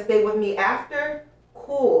gonna stay with me after,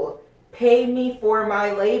 cool. Pay me for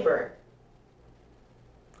my labor.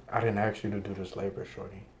 I didn't ask you to do this labor,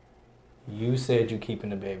 Shorty. You said you keeping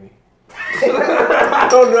the baby. I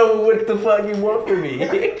don't know what the fuck you want from me.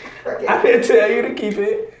 I didn't tell you to keep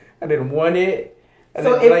it. I didn't want it.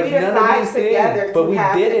 So if we decide together but we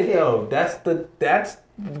did it though.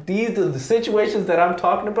 These are the situations that I'm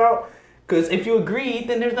talking about. Because if you agree,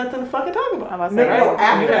 then there's nothing to fucking talk about. No,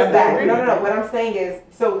 after that. No. What I'm saying is,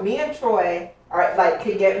 so me and Troy are like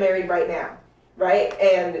could get married right now, right?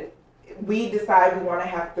 And we decide we want to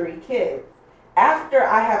have 3 kids. After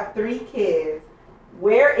I have 3 kids,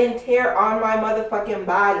 wear and tear on my motherfucking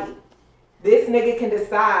body, this nigga can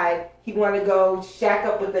decide he want to go shack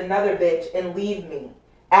up with another bitch and leave me.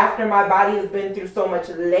 After my body has been through so much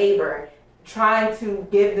labor, trying to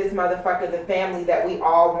give this motherfucker the family that we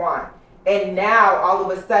all want. And now, all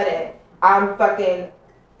of a sudden, I'm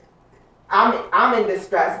in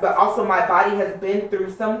distress, but also my body has been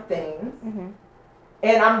through some things. Mm-hmm.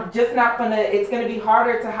 And I'm just not it's gonna be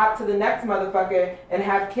harder to hop to the next motherfucker and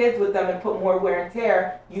have kids with them and put more wear and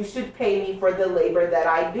tear. You should pay me for the labor that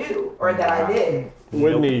I do, or that I did.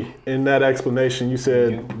 Whitney, in that explanation, you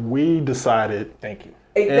said, we decided. Thank you.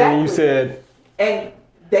 Exactly. And you said. And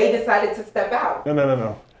they decided to step out.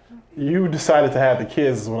 No. You decided to have the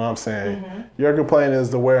kids is what I'm saying. Mm-hmm. Your complaint is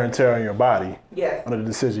the wear and tear on your body. Yes. On the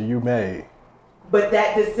decision you made. But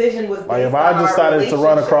that decision was based like if on I decided to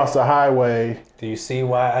run across the highway. Do you see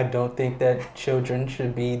why I don't think that children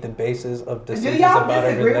should be the basis of decisions do y'all about a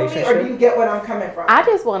disagree relationship? with me, or do you get what I'm coming from? I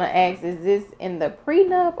just want to ask: is this in the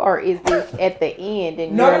prenup or is this at the end?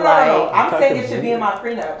 And No. like, I'm saying it should be in my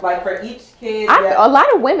prenup. Like for each kid. A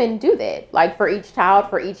lot of women do that. Like for each child,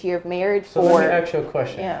 for each year of marriage. So let me ask you a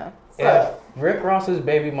question. Yeah. If Rick Ross's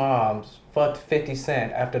baby moms fucked 50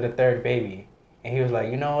 Cent after the third baby, and he was like,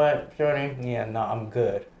 you know what, Jordan? Yeah, no, I'm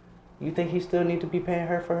good. You think he still need to be paying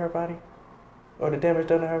her for her body? Or the damage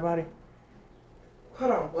done to her body?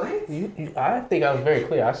 Hold on, what? I think I was very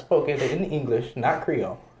clear. I spoke it in English, not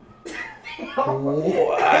Creole.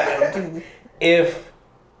 If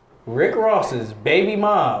Rick Ross's baby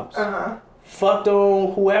moms fucked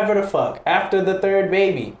on whoever the fuck after the third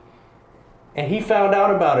baby, and he found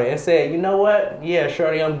out about it and said, you know what? Yeah,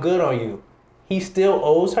 shorty, I'm good on you. He still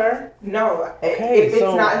owes her? No, okay, if it's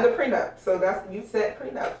not in the prenup. So that's, you said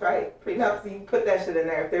prenups, right? Prenups, you put that shit in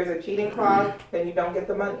there. If there's a cheating clause, then you don't get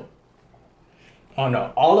the money. Oh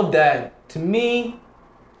no, all of that, to me,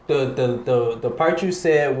 the part you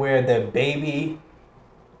said where the baby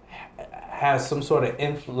has some sort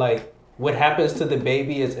of like what happens to the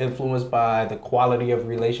baby is influenced by the quality of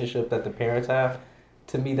relationship that the parents have.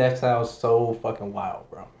 To me, that sounds so fucking wild,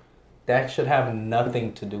 bro. That should have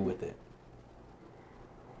nothing to do with it.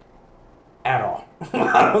 At all.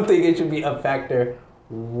 I don't think it should be a factor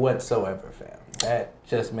whatsoever, fam. That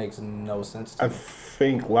just makes no sense to me. I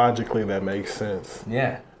think logically that makes sense.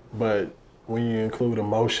 Yeah. But when you include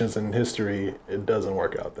emotions and history, it doesn't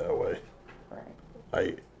work out that way. Right.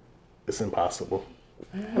 Like, it's impossible.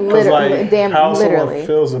 Literally, like, how literally. someone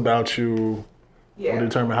feels about you will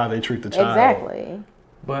determine how they treat the child. Exactly.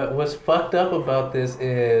 But what's fucked up about this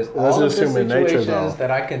is that's all of the human nature, situations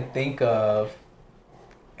that I can think of,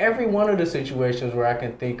 every one of the situations where I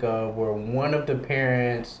can think of where one of the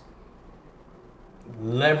parents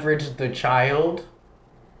leveraged the child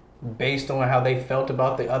based on how they felt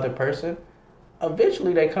about the other person,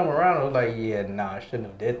 eventually they come around and like, yeah, nah, I shouldn't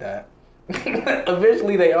have did that.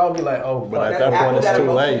 Eventually they all be like, oh, but at that point it's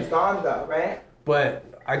too late. It's gone though, right? But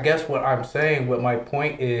I guess what I'm saying, what my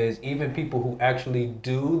point is, even people who actually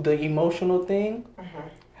do the emotional thing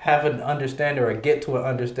have an understanding or get to an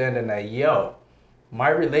understanding that, yo, my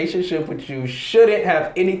relationship with you shouldn't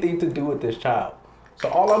have anything to do with this child. So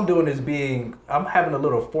all I'm doing is I'm having a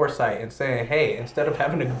little foresight and saying, hey, instead of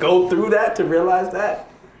having to go through that to realize that,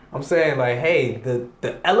 I'm saying like, hey,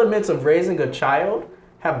 the elements of raising a child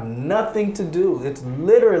have nothing to do. It's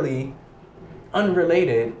literally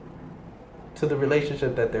unrelated to the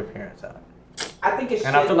relationship that their parents have. I think it's.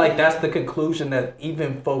 And I feel like that's the conclusion that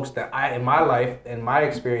even folks that in my life, in my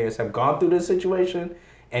experience, have gone through this situation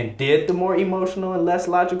and did the more emotional and less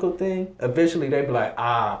logical thing, eventually they'd be like,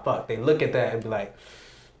 fuck. They look at that and be like,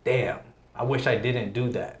 damn, I wish I didn't do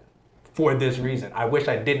that for this reason. I wish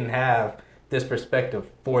I didn't have this perspective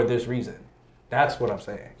for this reason. That's what I'm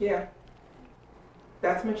saying. Yeah.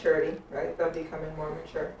 That's maturity, right? Them becoming more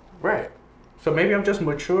mature. Right. So maybe I'm just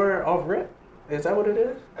mature off rip? Is that what it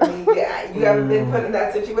is? I mean, yeah, you haven't been put in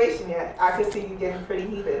that situation yet. I could see you getting pretty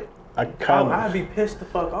heated. I'd be pissed the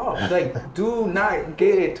fuck off. Like, do not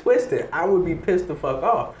get it twisted. I would be pissed the fuck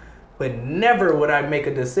off. But never would I make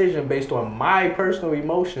a decision based on my personal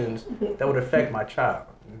emotions that would affect my child.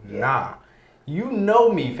 Yeah. Nah. You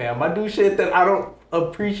know me, fam. I do shit that I don't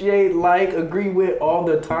appreciate, agree with all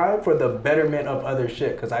the time for the betterment of other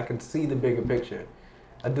shit, because I can see the bigger picture.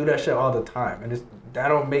 I do that shit all the time. And that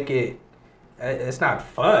don't make it, it's not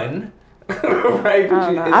fun. Right?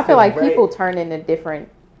 I feel like people turn into different,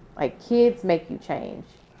 kids make you change.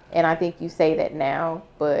 And I think you say that now,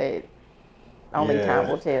 but only time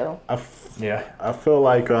will tell. I feel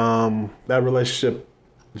like that relationship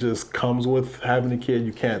just comes with having a kid.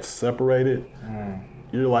 You can't separate it.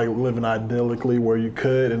 You're living idyllically where you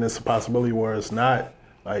could, and it's a possibility where it's not.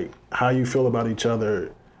 Like, how you feel about each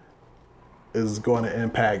other is going to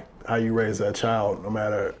impact how you raise that child. No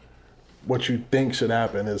matter what you think should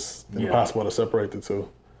happen, it's impossible to separate the two.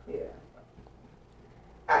 Yeah.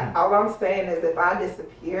 All I'm saying is, if I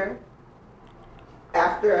disappear,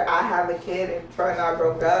 after I have a kid and Troy and I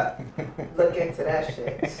broke up, look into that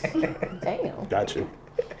shit. Damn. Got you.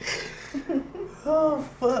 Oh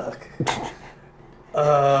fuck.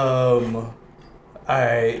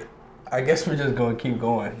 I guess we're just gonna keep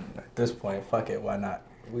going at this point. Fuck it, why not?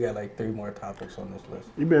 We got like 3 more topics on this list.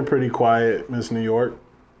 You've been pretty quiet, Miss New York.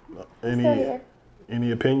 Still here.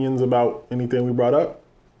 Any opinions about anything we brought up?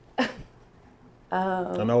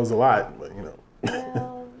 I know it's a lot, but you know.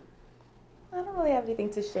 Well, I don't really have anything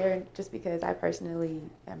to share just because I personally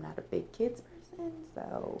am not a big kids person,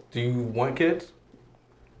 so. Do you want kids?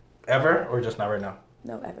 Ever? Or just not right now?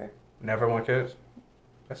 No, ever. Never want kids?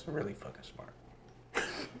 That's really fucking smart.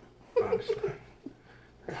 Honestly.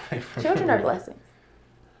 Children are blessings.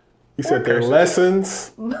 You said they're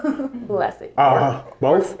lessons. Blessings.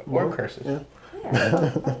 Both? Or curses. Yeah.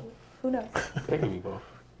 Yeah. Who knows? They can be both.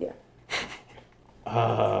 Yeah.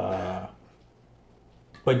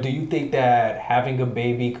 But do you think that having a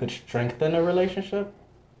baby could strengthen a relationship?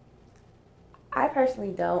 I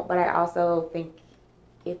personally don't, but I also think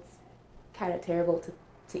it's kind of terrible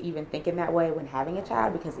to even think in that way when having a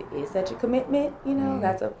child because it is such a commitment, you know?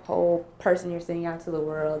 That's a whole person you're sending out to the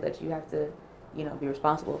world that you have to, you know, be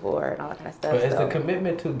responsible for and all that kind of stuff. But is the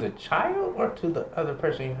commitment to the child or to the other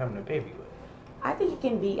person you're having a baby with? I think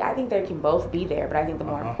I think they can both be there, but I think the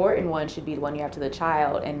more important one should be the one you have to the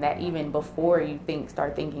child, and that even before you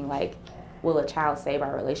start thinking like, will a child save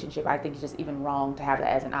our relationship? I think it's just even wrong to have that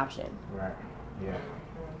as an option. Right. Yeah.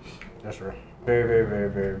 That's real. Very, very, very,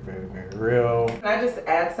 very, very, very real. Can I just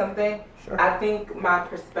add something? Sure. I think my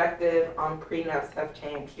perspective on prenups have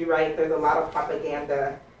changed. You're right, there's a lot of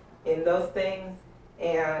propaganda in those things,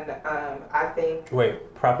 and I think...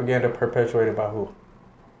 Wait, propaganda perpetuated by who?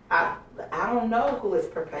 I don't know who is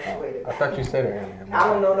perpetuated. I thought you said it earlier. I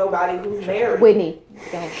don't know nobody who's married. Whitney,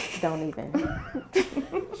 don't even.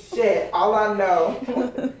 Shit, all I know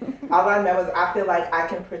is I feel like I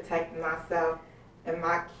can protect myself and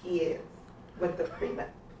my kids with the prenup.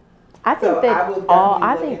 I think So that I will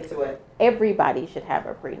definitely look into it. Everybody should have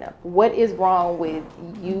a prenup. What is wrong with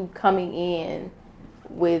you coming in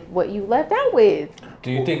with what you left out with?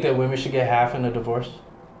 Do you think that women should get half in a divorce?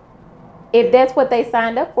 If that's what they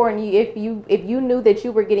signed up for, and if you knew that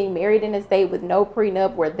you were getting married in a state with no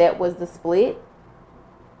prenup where that was the split,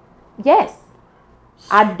 yes.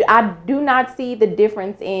 I do not see the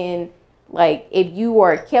difference in, like, if you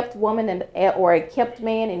are a kept woman or a kept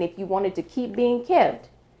man, and if you wanted to keep being kept,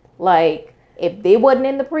 like, if they wasn't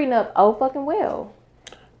in the prenup, oh fucking well.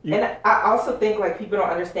 And I also think like people don't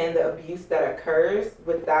understand the abuse that occurs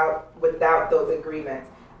without those agreements.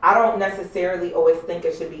 I don't necessarily always think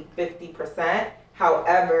it should be 50%.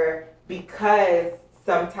 However, because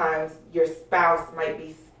sometimes your spouse might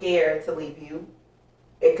be scared to leave you,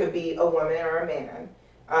 it could be a woman or a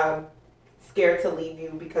man, scared to leave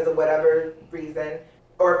you because of whatever reason,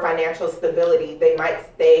 or financial stability, they might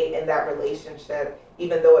stay in that relationship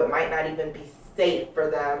even though it might not even be safe for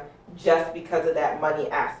them just because of that money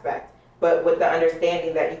aspect. But with the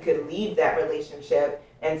understanding that you could leave that relationship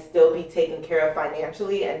and still be taken care of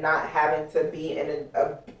financially and not having to be in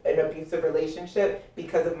an abusive relationship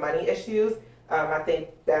because of money issues, I think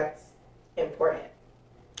that's important.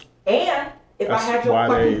 And if I had your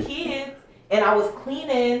fucking kids and I was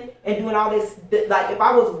cleaning and doing all this, like if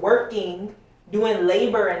I was working, doing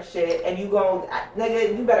labor and shit, and you go,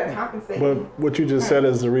 nigga, you better compensate. But what you just said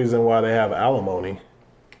is the reason why they have alimony.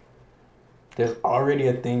 There's already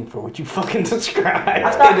a thing for what you fucking described.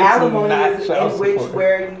 I thought alimony is in which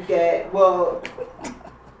where you get, well,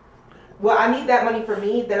 I need that money for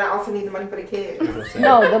me, then I also need the money for the kids.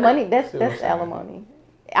 No, the money, that's alimony.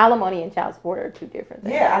 Alimony and child support are two different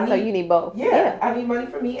things. Yeah, so you need both. Yeah, I need money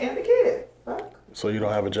for me and the kids. Fuck. So you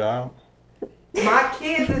don't have a job? My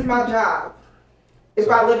kids is my job. If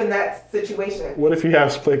I live in that situation. What if you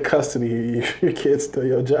have split custody? Your kids still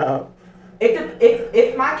your job?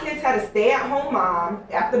 If my kids had a stay-at-home mom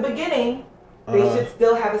at the beginning, they should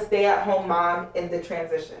still have a stay-at-home mom in the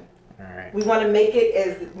transition. All right. We want to make it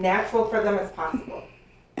as natural for them as possible.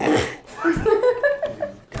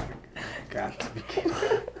 Got to be kidding.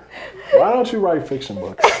 Why don't you write fiction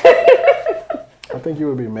books? I think you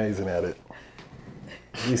would be amazing at it.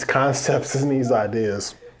 These concepts and these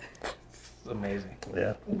ideas. It's amazing.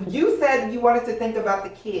 Yeah. You said you wanted to think about the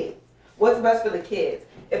kids. What's best for the kids?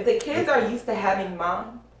 If the kids are used to having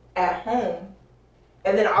mom at home,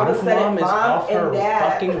 and then all of a sudden mom and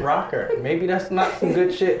dad fucking rocker. Maybe that's not some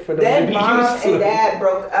good shit for them then to be mom used to. and dad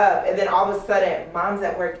broke up, and then all of a sudden mom's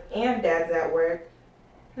at work and dad's at work.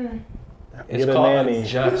 It's called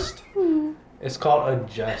adjust. It's called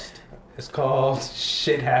adjust. It's called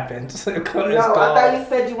shit happens. No, I thought you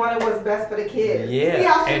said you wanted what's best for the kids. Yeah. See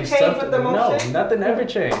how she changed with the motion? No, nothing ever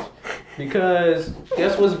changed. Because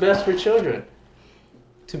guess what's best for children?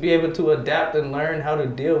 To be able to adapt and learn how to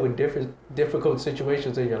deal with difficult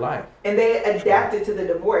situations in your life. And they adapted to the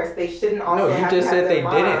divorce. They shouldn't also No, you just said they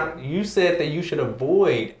mom. didn't. You said that you should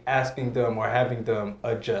avoid asking them or having them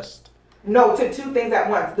adjust. No, to two things at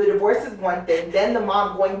once. The divorce is one thing. Then the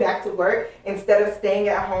mom going back to work instead of staying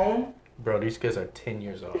at home. Bro, these kids are 10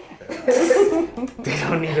 years old. They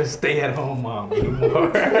don't need a stay-at-home mom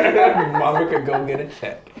anymore. Mama could go get a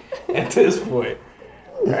check at this point.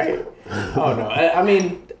 Right? Oh, no. I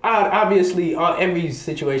mean, obviously, every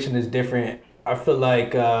situation is different. I feel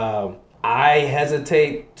like I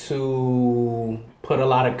hesitate to put a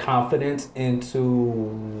lot of confidence into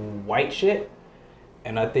white shit.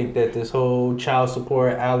 And I think that this whole child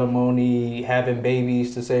support, alimony, having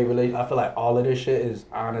babies to save relations, I feel like all of this shit is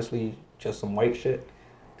honestly just some white shit.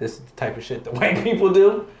 This is the type of shit that white people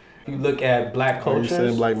do. If you look at black cultures. Are you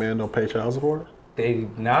saying black men don't pay child support? They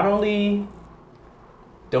not only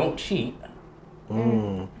don't cheat,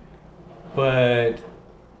 but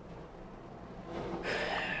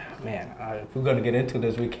man, if we're gonna get into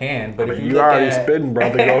this, we can. But if you you look already at, spitting,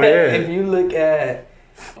 brother. Go ahead. If you look at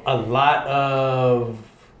a lot of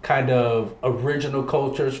kind of original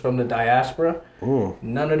cultures from the diaspora,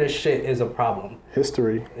 none of this shit is a problem.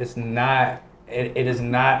 History. It's not. It is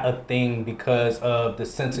not a thing because of the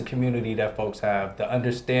sense of community that folks have, the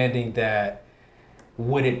understanding that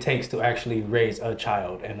what it takes to actually raise a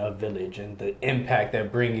child in a village, and the impact that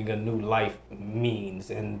bringing a new life means,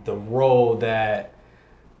 and the role that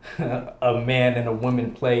a man and a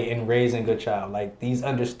woman play in raising a child. Like, these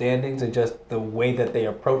understandings and just the way that they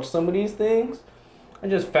approach some of these things are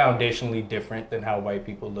just foundationally different than how white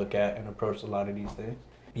people look at and approach a lot of these things.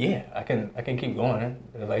 Yeah, I can keep going.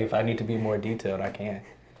 Like, if I need to be more detailed, I can.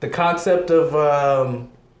 The concept of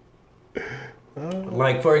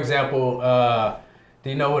like, for example, do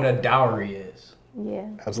you know what a dowry is? Yeah.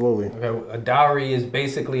 Absolutely. Okay, a dowry is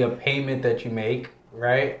basically a payment that you make,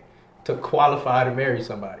 right, to qualify to marry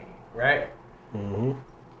somebody, right? Mm-hmm.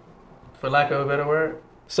 For lack of a better word.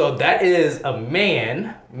 So that is a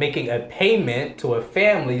man making a payment to a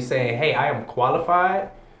family saying, hey, I am qualified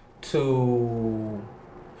to,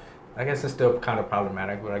 I guess it's still kind of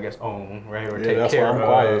problematic, but I guess own, right? Or take that's care why I'm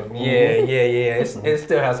of. quiet. Yeah. It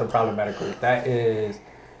still has some problematic roots. That is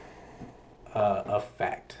a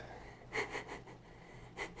fact.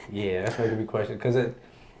 Yeah, that's making me question. Because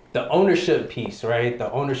the ownership piece, right?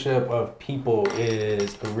 The ownership of people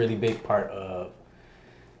is a really big part of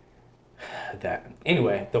that.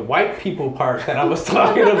 Anyway, the white people part that I was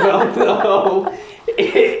talking about, though,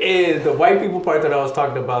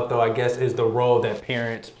 I guess, is the role that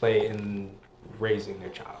parents play in raising their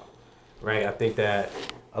child, right? I think that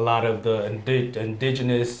a lot of the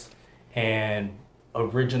indigenous and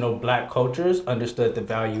original black cultures understood the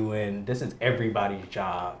value in this is everybody's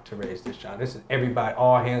job to raise this child. This is everybody,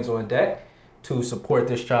 all hands on deck to support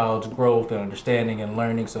this child's growth and understanding and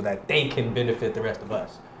learning so that they can benefit the rest of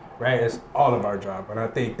us, right? It's all of our job. And I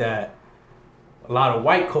think that a lot of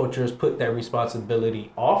white cultures put that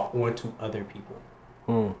responsibility off onto other people.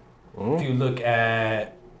 If you look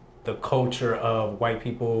at the culture of white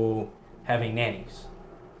people having nannies,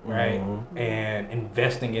 right? And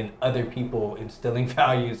investing in other people, instilling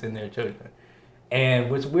values in their children. And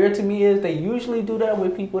what's weird to me is they usually do that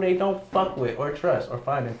with people they don't fuck with or trust or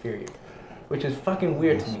find inferior, which is fucking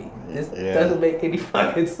weird to me. This doesn't make any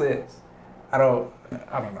fucking sense. I don't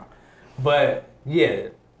know. But yeah,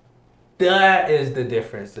 that is the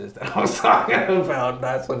differences that I was talking about,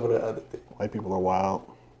 not some of the other things. White people are wild.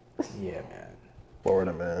 Yeah, man.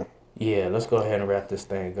 Florida, man. Yeah, let's go ahead and wrap this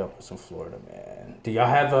thing up with some Florida, man. Do y'all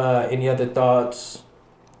have any other thoughts,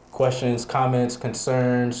 questions, comments,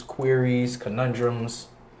 concerns, queries, conundrums,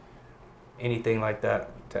 anything like that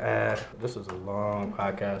to add? This was a long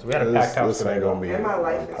podcast. We had a packed house today. And my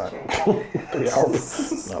life has changed. 3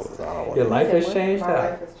 hours. Your life has changed?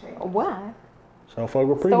 My life has changed. Why? So don't fuck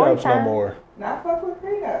with prenups no more. Not fuck with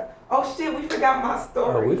prenup. Oh shit, we forgot my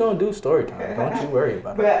story. Oh, we're gonna do story time. Don't you worry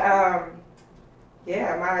about it. But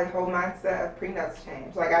yeah, my whole mindset of prenups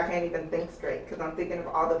changed. Like, I can't even think straight because I'm thinking of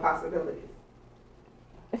all the possibilities.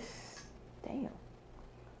 Damn.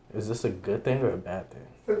 Is this a good thing or a bad thing?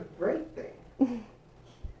 It's a great thing.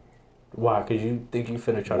 Why? Because you think you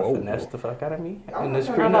finna try to finesse the fuck out of me in this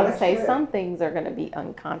I'm about prenup? to say some things are going to be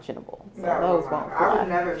unconscionable. So those won't I would fly.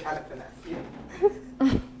 never try to finesse you.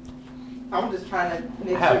 I'm just trying to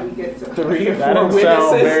make sure we get to 3 or 4 That doesn't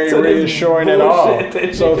sound very reassuring at all.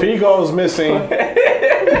 So if he goes missing,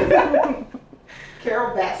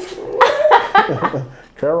 Carol Baskin.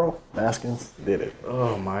 Carol Baskins did it.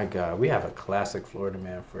 Oh my God, we have a classic Florida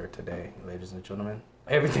man for today, ladies and gentlemen.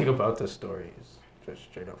 Everything about this story is just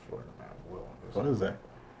straight up Florida man. What is that?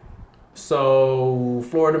 So,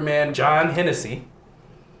 Florida man John Hennessy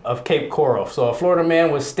of Cape Coral. So, a Florida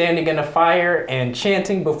man was standing in a fire and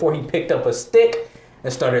chanting before he picked up a stick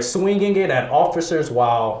and started swinging it at officers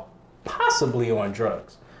while possibly on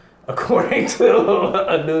drugs, according to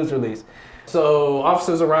a news release. So,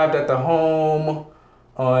 officers arrived at the home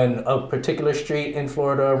on a particular street in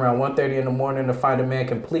Florida around 1:30 in the morning to find a man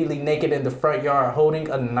completely naked in the front yard holding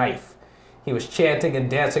a knife. He was chanting and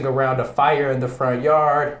dancing around a fire in the front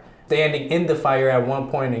yard, standing in the fire at one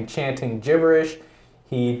point and chanting gibberish.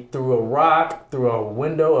 He threw a rock through a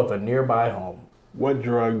window of a nearby home. What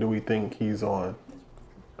drug do we think he's on?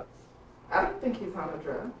 I don't think he's on a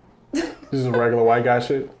drug. This is a regular white guy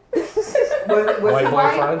shit? Was White he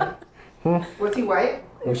boyfriend? white? Was he white?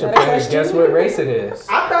 We should play guess what race it is.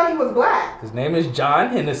 I thought he was black. His name is John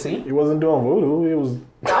Hennessy. He wasn't doing voodoo. He was...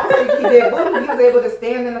 I don't think he did voodoo. He was able to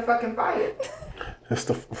stand in the fucking fire. It's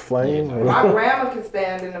the flame? My grandma could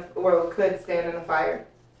stand in the fire.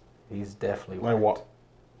 He's definitely Like white. what?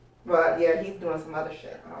 But yeah, he's doing some other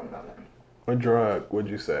shit. I don't know that. What drug would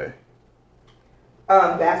you say?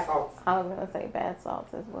 Bath salts. I was gonna say bath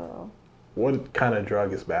salts as well. What kind of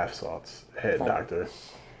drug is bath salts? Head doctor.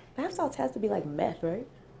 Bath salts has to be like meth, right?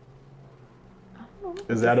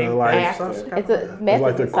 Is that a like? It's a meth. Is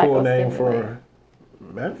like the is a cool name psychostimulant. for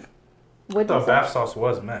meth? What I thought does bath sauce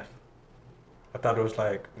was meth. I thought it was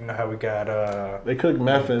like, you know how we got They cook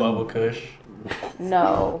meth in Bubble Kush.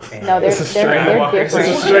 No, And they're it's a strain. they're It's a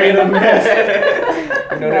different. strain of meth.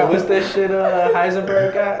 You know that, what's that shit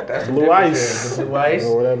Heisenberg got? That's a Blue different ice. shit. The blue ice.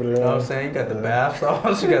 Or whatever You know what I'm saying? You got the bath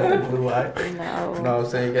sauce, you got the blue ice. You know what I'm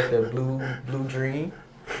saying? You got the blue dream.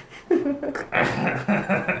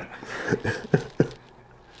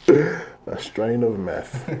 A strain of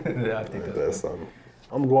meth. Yeah, I think That's something.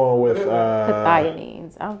 I'm going with.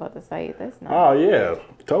 Pathionines. I was about to say that's not. Oh yeah,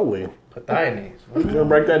 totally. Pathionines. You gonna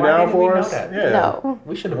break that Why down didn't we for know us? that? Yeah. No.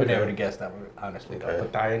 We should have been able to guess that one, honestly, though. Okay.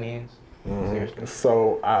 Pathionines. Seriously. It's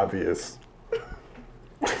so obvious.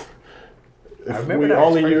 If remember we that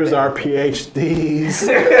only first used day. our PhDs,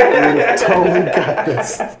 we would have totally got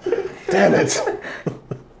this. Damn it.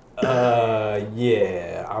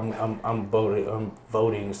 Yeah. I'm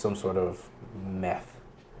voting some sort of meth.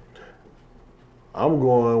 I'm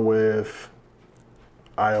going with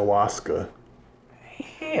ayahuasca.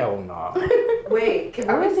 Hell no. Wait,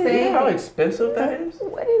 are we What is You know saying how expensive that is?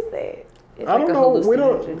 What is that? It's I don't like a know. We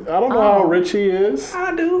hallucinogen. don't. I don't know how rich he is.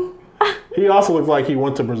 I do. He also looks like he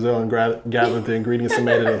went to Brazil and gathered the ingredients and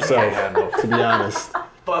made it himself. To be honest,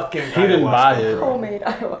 Fucking he didn't buy it. Homemade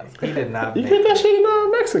ayahuasca. He did not You make get that it. shit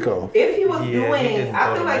in Mexico. if he was Yeah, he doing, didn't I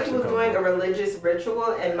go feel to like he was Mexico. doing a religious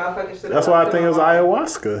ritual and motherfuckers should have That's why I think it was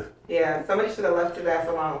ayahuasca. Yeah, somebody should have left his ass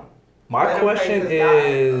alone. My Let him question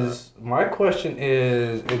praise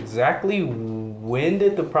is exactly when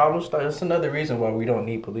did the problem start? That's another reason why we don't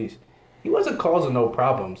need police. He wasn't causing no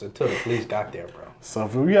problems until the police got there, bro. So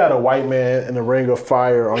if you had a white man in a ring of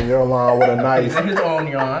fire on your lawn with a He's knife, in his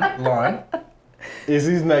own lawn. is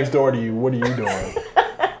he's next door to you? What are you doing?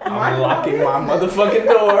 I'm locking my motherfucking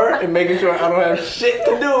door and making sure I don't have shit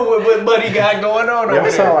to do with what Buddy got going on over Y'all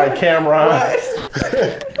there. sound like Cameron.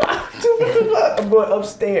 I'm going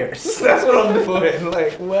upstairs. That's what I'm doing.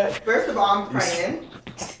 Like, what? First of all, I'm praying.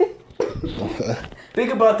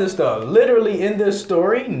 Think about this though. Literally in this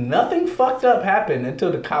story, nothing fucked up happened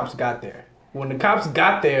until the cops got there. When the cops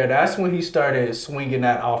got there, that's when he started swinging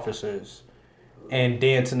at officers and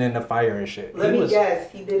dancing in the fire and shit. Let me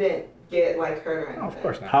guess, he didn't get like hurt or anything. Oh, of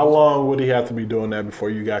course not. How long would he have to be doing that before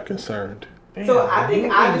you got concerned? So I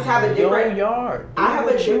think I just have a different yard. I have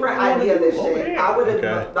a different idea of this shit. I would have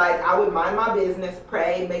Okay. I would mind my business,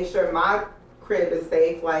 pray, make sure my crib is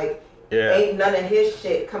safe. Like Yeah, ain't none of his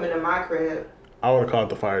shit coming to my crib. I would have called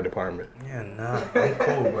the fire department. Yeah, nah, I'm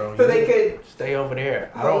cool, bro. So You they could stay over there.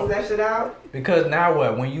 I close don't that shit out. because now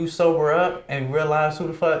what? When you sober up and realize who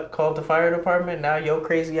the fuck called the fire department, now your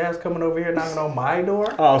crazy ass coming over here knocking on my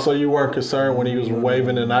door Oh, so you weren't concerned when he was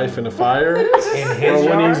waving a knife in the fire? in Or his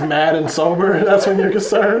when he's yard. mad and sober? That's when you're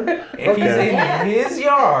concerned? If he's in his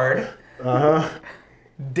yard Uh-huh.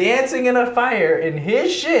 dancing in a fire in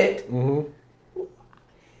his shit.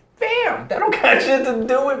 Fam, that don't got shit to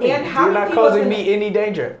do with me. And how You're if not he causing wasn't- me any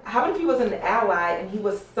danger. How about if he was an ally and he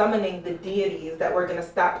was summoning the deities that were gonna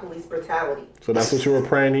stop police brutality? So that's what you were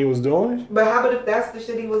praying he was doing? But how about if that's the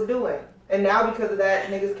shit he was doing? And now because of that,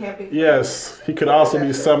 niggas can't be. Yes, he could also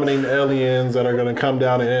be summoning aliens that are going to come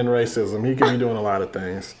down and end racism. He could be doing a lot of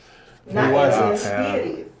things. Not wasn't. aliens,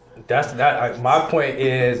 deities. That's that. My point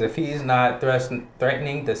is, if he's not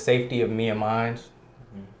threatening the safety of me and mine,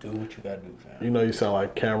 do what you gotta do, fam. You know, you sound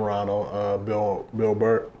like Cameron on Bill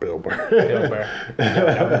Burr. Bill Burr.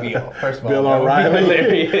 That would be first of all, Bill that O'Reilly. would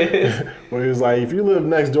be hilarious. Where he was like, if you live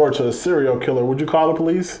next door to a serial killer, would you call the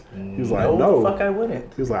police? He was like, no. The fuck I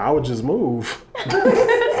wouldn't. He was like, I would just move.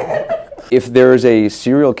 If there's a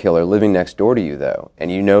serial killer living next door to you, though, and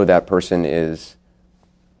you know that person is,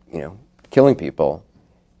 killing people,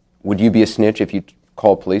 would you be a snitch if you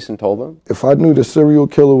called police and told them? If I knew the serial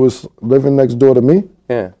killer was living next door to me,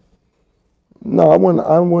 Yeah. no, I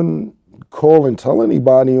wouldn't call and tell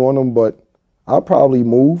anybody on him, but I'll probably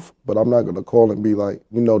move, but I'm not going to call and be like,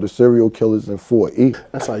 the serial killer's in 4E.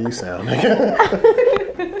 That's how you sound.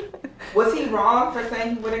 Was he wrong for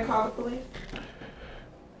saying he wouldn't call the police?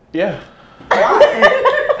 Yeah.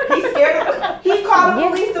 Why? He's scared of he called the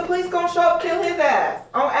police. The police gonna show up, kill his ass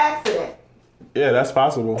on accident. Yeah, that's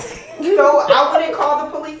possible. So I wouldn't call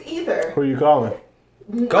the police either. Who are you calling?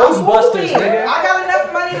 Ghostbusters, nigga. I got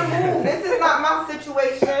enough money to move. This is not my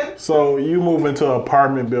situation. So you move into an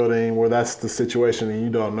apartment building where that's the situation and you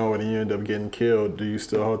don't know it and you end up getting killed. Do you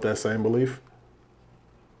still hold that same belief?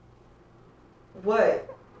 What?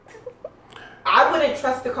 I wouldn't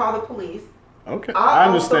trust to call the police. Okay, I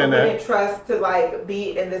understand also that. wouldn't trust to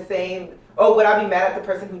be in the same. Oh, would I be mad at the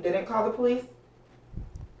person who didn't call the police?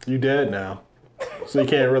 You dead now, so you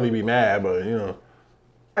can't really be mad, but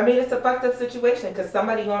I mean, it's a fucked up situation because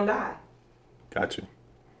somebody gonna die. Got you.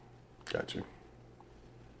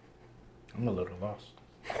 I'm a little lost.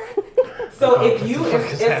 So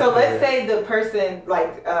let's say the person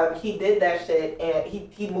he did that shit and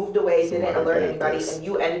he moved away, didn't alert anybody, and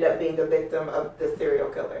you ended up being the victim of the serial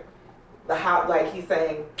killer. He's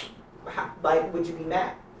saying, would you be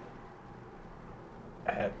mad?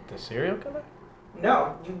 At the serial killer?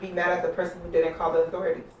 No, you'd be mad at the person who didn't call the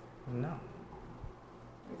authorities. No.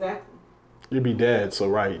 Exactly. You'd be dead, so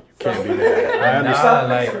right, you can't be dead. I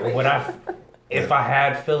understand. If I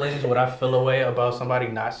had feelings, would I feel a way about somebody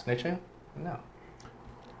not snitching? No.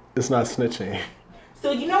 It's not snitching.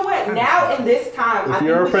 So you know what? Now in this time, if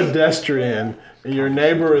you're a pedestrian and your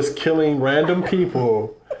neighbor is killing random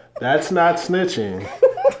people, that's not snitching.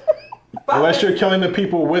 Unless you're killing the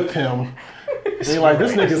people with him. And you're like,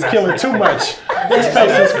 this nigga's killing too much. This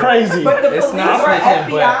place is crazy. But the police are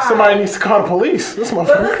FBI. Somebody needs to call the police. This motherfucker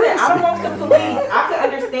But listen, crazy. I don't want the police. I can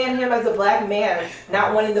understand him as a black man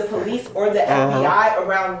not wanting the police or the FBI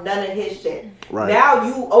around none of his shit. Right. Now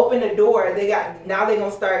you open the door, now they're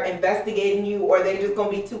gonna start investigating you, or they just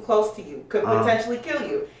gonna be too close to you, could potentially kill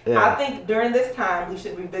you. Yeah. I think during this time we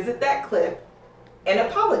should revisit that clip and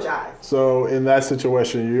apologize. So in that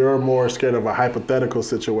situation, you're more scared of a hypothetical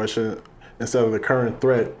situation instead of the current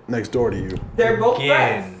threat next door to you. They're both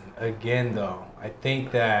threats. Again, though, I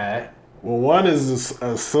think that... Well, one is an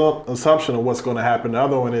assumption of what's going to happen. The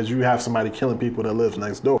other one is you have somebody killing people that lives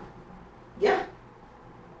next door. Yeah.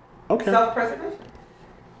 Okay. Self-preservation.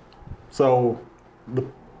 So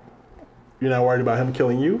you're not worried about him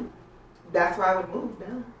killing you? That's why I would move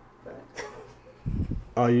now.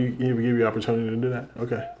 Oh, he would give you the opportunity to do that?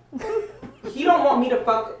 Okay. He don't want me to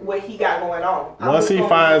fuck what he got going on. Once he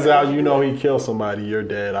finds out he killed somebody, you're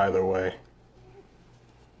dead either way.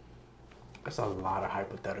 That's a lot of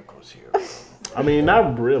hypotheticals here. I mean,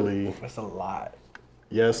 not really. That's a lot.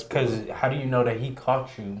 Yes. Because how do you know that he caught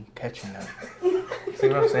you catching them? See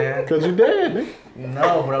what I'm saying? Because you're dead, nigga.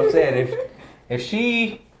 No, but I'm saying if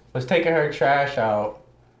she was taking her trash out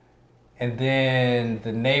and then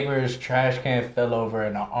the neighbor's trash can fell over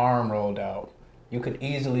and an arm rolled out, you could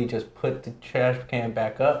easily just put the trash can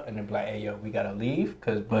back up and then be like, hey, yo, we got to leave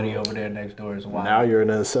because buddy over there next door is wild. Now you're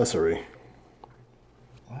an accessory.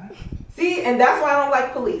 What? See, and that's why I don't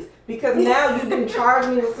like police. Because now you've been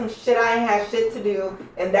charging me with some shit I ain't had shit to do.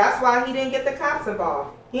 And that's why he didn't get the cops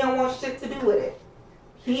involved. He don't want shit to do with it.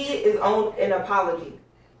 He is owed an apology.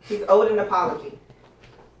 He's owed an apology.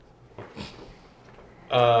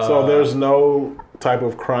 So there's no type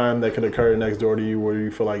of crime that could occur next door to you where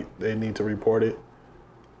you feel like they need to report it?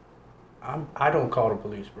 I don't call the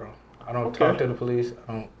police, bro. I don't talk to the police.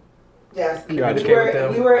 I don't. Yes, communicate with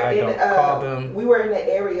them. we were I in don't call them. We were in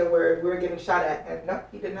the area where we were getting shot at, and no,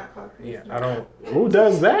 he did not call the police. Yeah, I don't. Who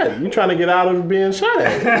does that? You trying to get out of being shot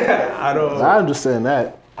at? I don't. I'm just saying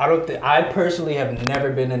that. I don't think. I personally have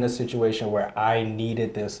never been in a situation where I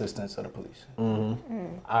needed the assistance of the police.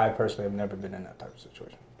 Mm-hmm. I personally have never been in that type of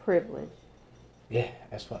situation. Privilege. Yeah,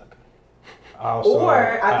 as fuck. I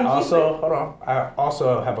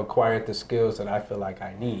also have acquired the skills that I feel like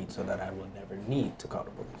I need, so that I will never need to call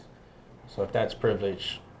the police. So if that's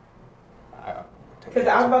privilege, Because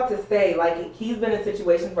I was about to say, like, he's been in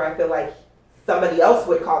situations where I feel like somebody else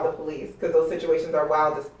would call the police because those situations are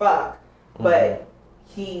wild as fuck. But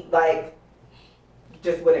he, like,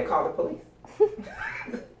 just wouldn't call the police.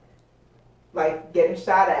 Like, getting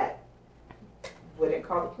shot at, wouldn't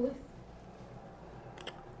call the police.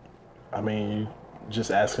 I mean, you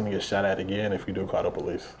just asking to get shot at again if you do call the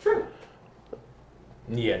police. True.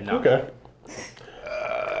 Yeah, no. Okay.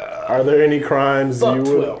 Are there any crimes Fuck you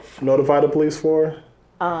 12. would notify the police for?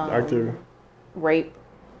 Doctor? Rape.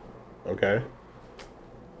 Okay.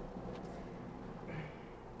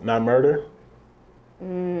 Not murder?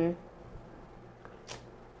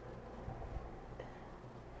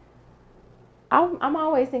 I'm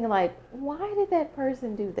always thinking like, why did that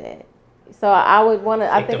person do that? So I would want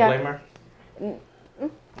to. I think blame her?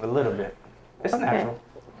 A little bit. It's Okay. natural.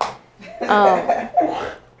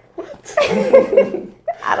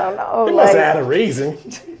 I don't know. You must Like, have had a reason.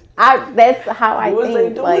 that's how I What was they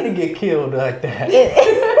think. doing Like, to get killed like that?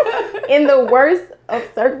 in the worst of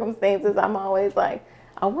circumstances, I'm always like,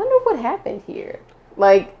 I wonder what happened here.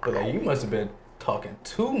 Like, But like, you must have been talking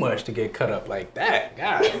too much to get cut up like that.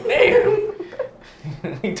 God damn.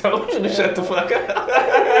 He told you to shut the fuck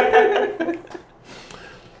up.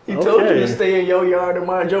 He told you to stay in your yard and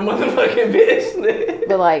mind your motherfucking business.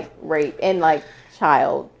 but like rape and like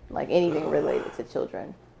child, like anything related to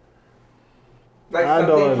children. Like I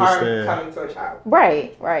don't something harm understand. coming to a child.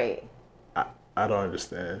 Right, right. I don't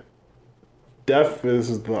understand. Death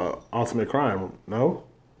is the ultimate crime, no?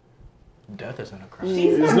 Death isn't a crime.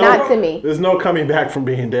 There's Not to me. There's no coming back from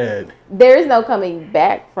being dead. There is no coming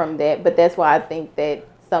back from that, but that's why I think that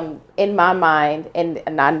in my mind, and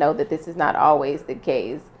I know that this is not always the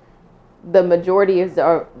case, the majority of,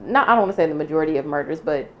 or not, I don't want to say the majority of murders,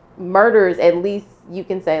 but murders, at least you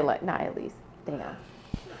can say like, not at least, damn.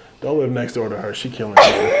 Don't live next door to her. She killing you.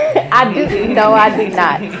 I do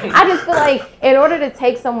not. I just feel like in order to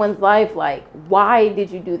take someone's life, like, why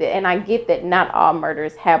did you do that? And I get that not all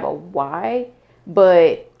murders have a why,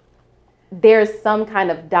 but there's some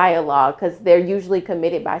kind of dialogue because they're usually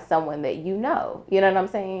committed by someone that you know. You know what I'm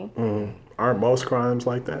saying? Aren't most crimes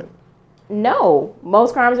like that? No,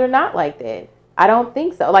 most crimes are not like that. I don't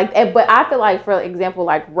think so. Like, but I feel like, for example,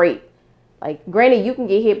 like rape. Like, granted, you can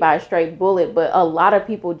get hit by a straight bullet, but a lot of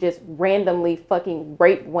people just randomly fucking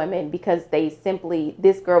rape women because they simply,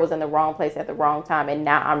 this girl was in the wrong place at the wrong time, and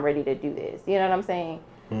now I'm ready to do this. You know what I'm saying?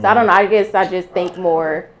 So I don't know. I guess I just think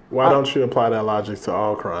more. Why don't you apply that logic to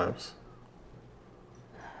all crimes?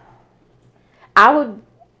 I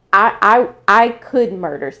could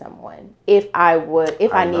murder someone if I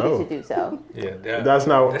needed know. to do so. Yeah, That's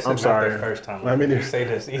not. This I'm is sorry. not the first time Let me you say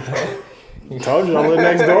this either. I told you I live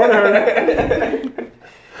next door to her.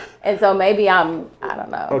 And so maybe I don't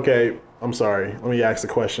know. Okay, I'm sorry. Let me ask the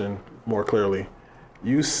question more clearly.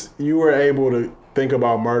 You were able to think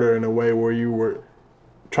about murder in a way where you were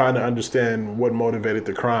trying to understand what motivated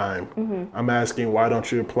the crime. I'm asking, why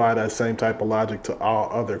don't you apply that same type of logic to all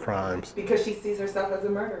other crimes? Because she sees herself as a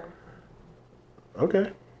murderer.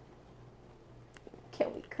 Okay.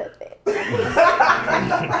 Can we cut that?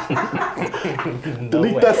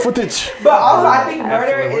 Delete that footage. But also, I think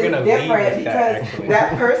murder Actually, we're is gonna leave different with that, because actually.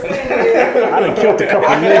 that person I done killed a couple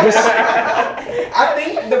of niggas. I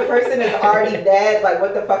think the person is already dead. Like,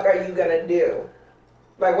 what the fuck are you gonna do?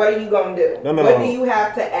 Like, what are you gonna do? No. What do you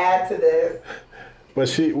have to add to this? But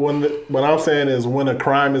what I'm saying is when a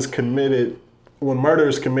crime is committed, when murder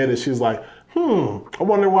is committed, she's like, I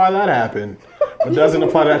wonder why that happened. But doesn't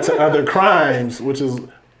apply that to other crimes, which is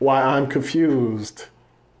why I'm confused.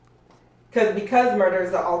 Because murder is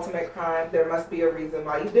the ultimate crime, there must be a reason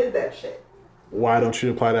why you did that shit. Why don't you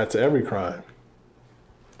apply that to every crime?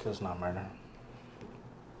 Because it's not murder.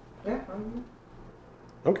 Yeah.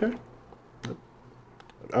 Okay.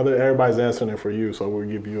 Everybody's answering it for you, so we'll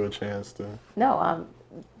give you a chance to. No,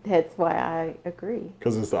 that's why I agree.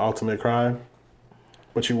 Because it's the ultimate crime?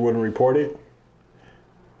 But you wouldn't report it?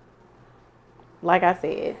 Like I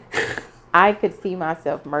said, I could see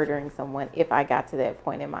myself murdering someone if I got to that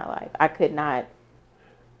point in my life. I could not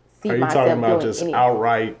see Are you myself talking about doing just anything.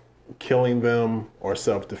 outright killing them or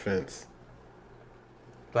self-defense?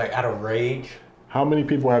 Like, out of rage? How many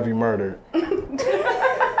people have you murdered?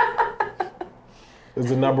 Is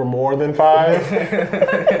the number more than 5?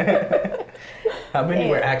 How many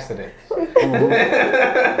were accidents? How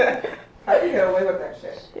do you get away with that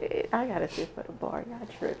shit? Shit, I gotta sit for the bar. Y'all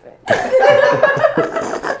tripping.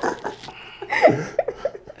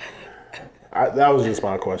 That was just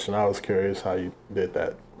my question. I was curious how you did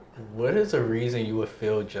that. What is a reason you would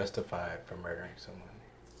feel justified for murdering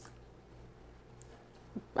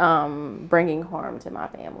someone? Bringing harm to my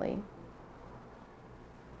family.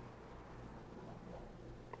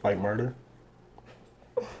 Like murder?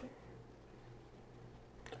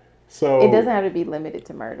 So It doesn't have to be limited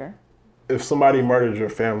to murder. if somebody murdered your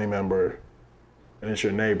family member and it's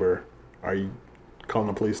your neighbor, are you calling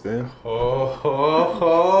the police then? Oh,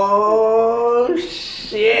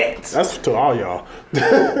 shit. That's to all y'all.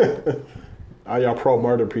 All y'all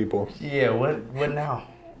pro-murder people. Yeah, what now?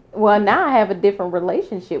 Well, now I have a different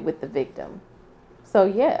relationship with the victim. So,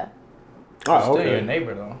 yeah. Oh, Still okay. your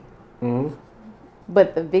neighbor, though. Mm-hmm.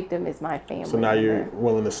 But the victim is my family. So now you're member.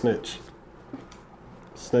 willing to snitch.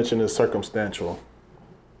 Snitching is circumstantial.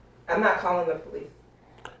 I'm not calling the police.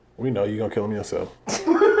 We know you're going to kill him yourself.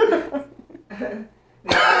 No,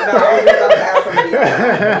 I was just about to ask somebody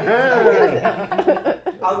else.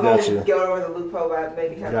 I was going Gotcha. to go over the loophole by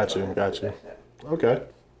maybe having Got you. Okay.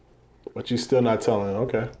 But you still not telling.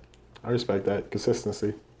 Okay. I respect that.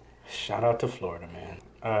 Consistency. Shout out to Florida, man.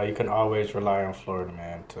 You can always rely on Florida,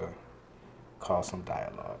 man, to cause some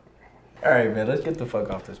dialogue. All right, man, let's get the fuck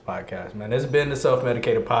off this podcast, man. It's been the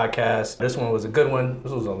Self-Medicated Podcast. This one was a good one.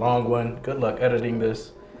 This was a long one. Good luck editing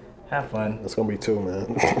this. Have fun. It's going to be 2, man.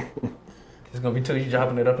 It's going to be 2. You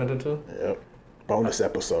dropping it up into 2? Yep. Bonus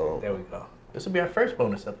episode. There we go. This will be our first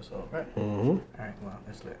bonus episode, right? Mm-hmm. All right, well,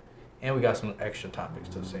 that's lit. And we got some extra topics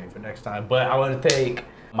to save for next time. But I want to thank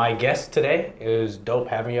my guest today. It was dope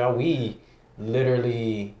having y'all. We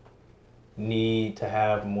literally need to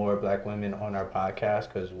have more black women on our podcast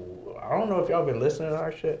because I don't know if y'all been listening to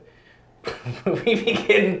our shit. We be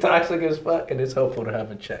getting toxic as fuck, and it's helpful to have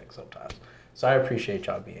a check sometimes. So I appreciate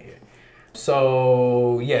y'all being here.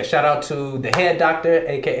 So, yeah, shout out to the head doctor,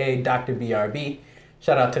 a.k.a. Dr. BRB.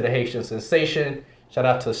 Shout out to the Haitian Sensation. Shout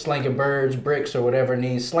out to Slanging Birds, Bricks, or whatever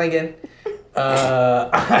needs slinging.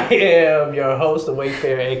 I am your host, the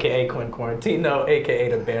Wayfarer, a.k.a. Quinn Quarantino,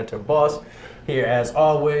 a.k.a. the Banter Boss. Here, as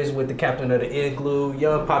always, with the captain of the Igloo,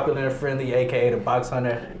 young, popular, and friendly, a.k.a. the Box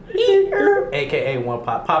Hunter, a.k.a. One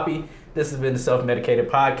Pop Poppy. This has been the Self-Medicated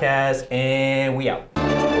Podcast, and we out.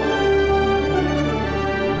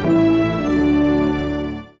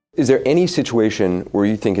 Is there any situation where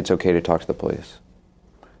you think it's okay to talk to the police?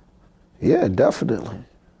 Yeah, definitely.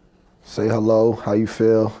 Say hello, how you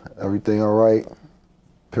feel, everything all right,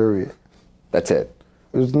 period. That's it.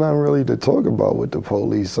 There's nothing really to talk about with the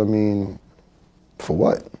police. I mean, for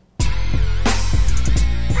what?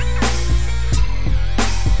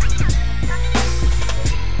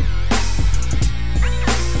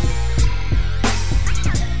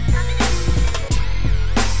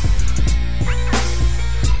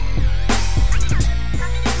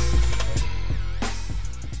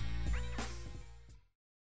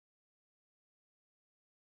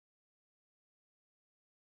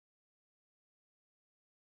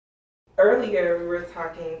 Earlier we were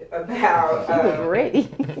talking about Ready.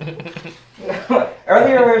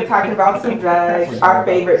 earlier we were talking about some drugs, our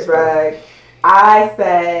favorite drug. I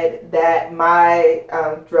said that my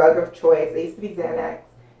drug of choice, it used to be Xanax,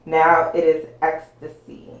 now it is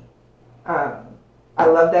ecstasy. I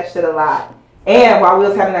love that shit a lot. And while we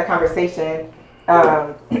was having that conversation,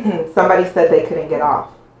 somebody said they couldn't get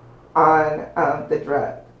off on the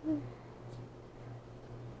drug.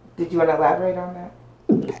 Did you want to elaborate on that?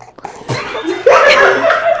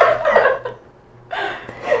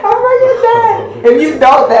 I'm bringing that. If you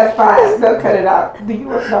don't, that's fine. They'll cut it out. Do you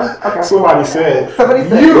want no? Okay. Somebody said. Somebody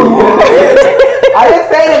said. You. I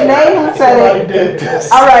didn't say the name who said Somebody it. did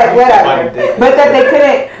this. All right, whatever. But that they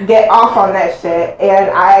couldn't get off on that shit,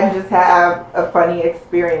 and I just have a funny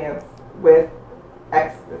experience with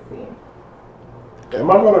ecstasy.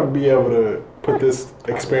 Am I going to be able to put this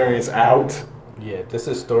experience out? Yeah, this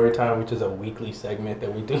is Story Time, which is a weekly segment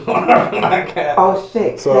that we do on our podcast. Oh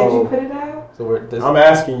shit! So- Did you put it out? So I'm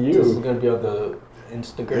asking This is you. going to be on the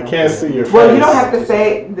Instagram. I can't see your face. Well, you don't have to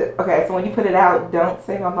say. Okay, so when you put it out, don't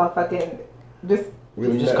say my motherfucking. Just.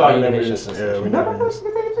 We just call you the Haitian use- Sensation. Yeah, we No, never no, use-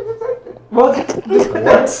 Well,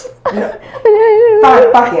 What?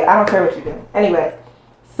 fine, fuck it. I don't care what you do. Anyway,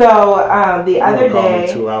 so the You other gonna call me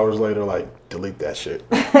day, 2 hours later, like, delete that shit.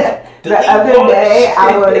 the other day,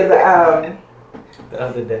 I was The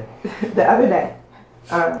other day. the other day.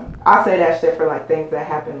 I'll say that shit for like things that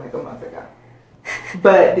happened like a month ago.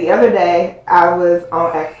 But the other day, I was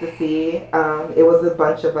on ecstasy. It was a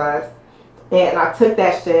bunch of us, and I took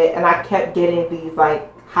that shit, and I kept getting these like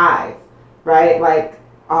highs, right? Like,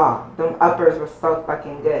 oh, them uppers were so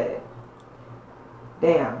fucking good.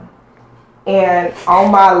 Damn. And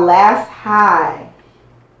on my last high,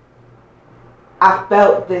 I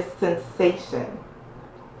felt this sensation.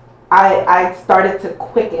 I started to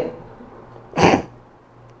quicken.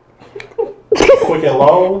 Quicken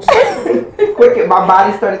Loans? Quicken. My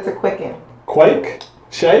body started to quicken. Quake?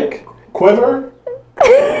 Shake? Quiver?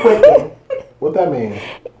 Quicken. What that mean?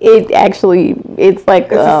 It actually, it's like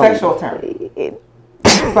It's a sexual term.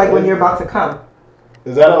 It's like when you're about to come.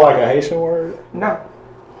 Is that like a Haitian word? No.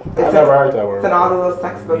 I've never heard that word. It's in all the little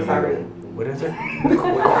sex books I read. What is it?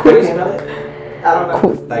 Quicken. I don't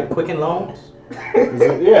know. Like Quicken Loans?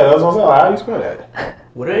 Yeah, that's what I'm saying. How do you spell that?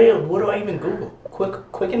 What do I even Google?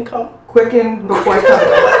 Quicken Come? Quicken before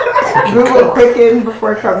coming. Google quicken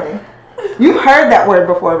before coming. You've heard that word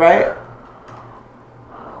before, right?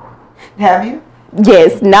 Have you?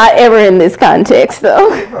 Yes, not ever in this context though.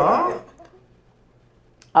 Huh?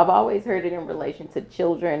 I've always heard it in relation to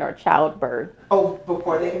children or childbirth. Oh,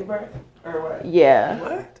 before they give birth? Or what? Yeah.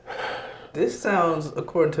 What? This sounds,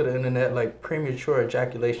 according to the internet, like premature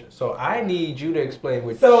ejaculation. So I need you to explain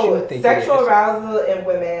what you So, think sexual it is. arousal in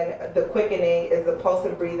women, the quickening is the pulse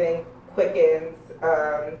of breathing quickens,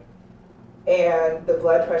 and the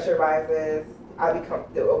blood pressure rises.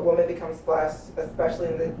 A woman becomes flushed, especially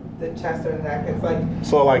in the chest or the neck. It's like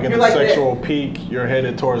So like in You're the like sexual peak, you're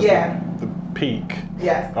headed towards Yeah. the peak.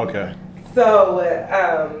 yes. Okay.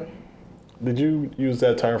 So Did you use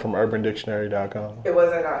that term from UrbanDictionary.com? it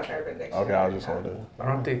wasn't on Urban Dictionary. Okay, I was just wondering. I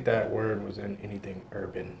don't think that word was in anything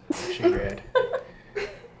urban she read.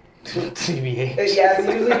 TBH. Yeah, it's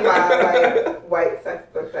usually my white sex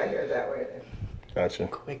books I hear that word in. Gotcha.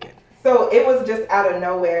 Quicken. So it was just out of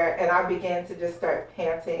nowhere, and I began to just start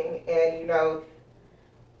panting, and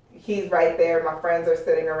he's right there. My friends are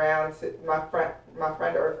sitting around. My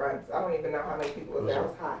friend or friends. I don't even know how many people was there. I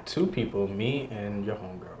was high. 2 people, me and your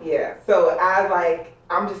homegirl. Yeah. So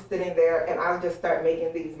I'm just sitting there, and I just start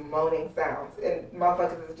making these moaning sounds, and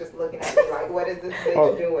motherfuckers is just looking at me like, "What is this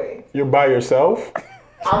bitch doing?" You're by yourself?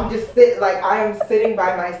 I'm just I am sitting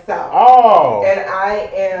by myself. Oh. And I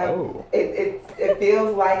am, Oh. it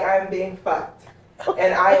feels like I'm being fucked.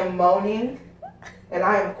 And I am moaning, and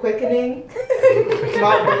I am quickening.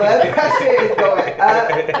 My blood pressure is going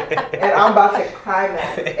up, and I'm about to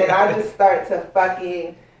climax. And I just start to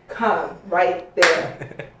fucking come right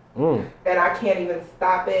there. And I can't even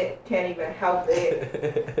stop it, can't even help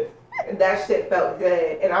it. And that shit felt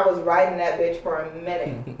good. And I was riding that bitch for a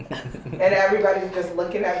minute. And everybody's just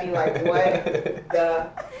looking at me like, what the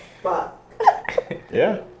fuck?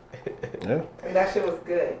 Yeah. Yeah. And that shit was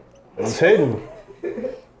good. It was hidden.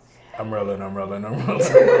 I'm rolling. Never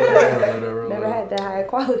had that high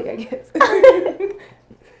quality, I guess.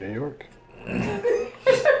 New York.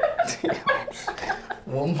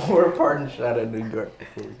 One more parting shot of New York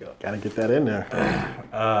before we go. Gotta get that in there.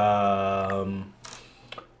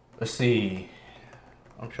 Let's see.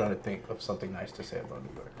 I'm trying to think of something nice to say about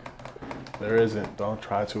New York. There isn't. Don't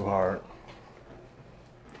try too hard.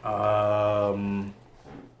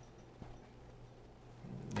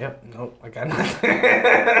 Yep. Nope. I got nothing.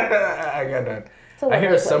 I got nothing. I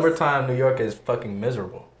hear summertime New York is fucking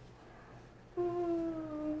miserable.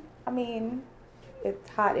 I mean, it's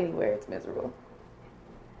hot anywhere. It's miserable.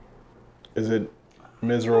 Is it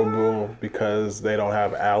miserable because they don't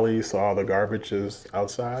have alleys, so all the garbage is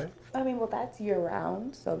outside? I mean, well, that's year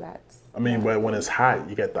round, so that's. I mean, but when it's hot,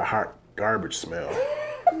 you get the hot garbage smell,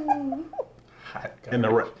 Hot and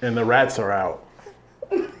the rats are out.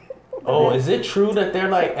 Oh, is it true that they're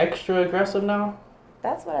like extra aggressive now?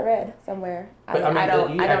 That's what I read somewhere. I But,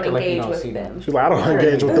 don't acting like you engage don't with see them. She's like, I don't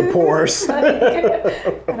engage with the pores. I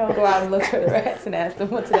don't go out and look for the rats and ask them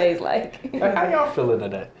what today's like. How y'all feeling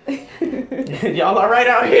today? Y'all all right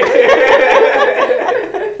out here?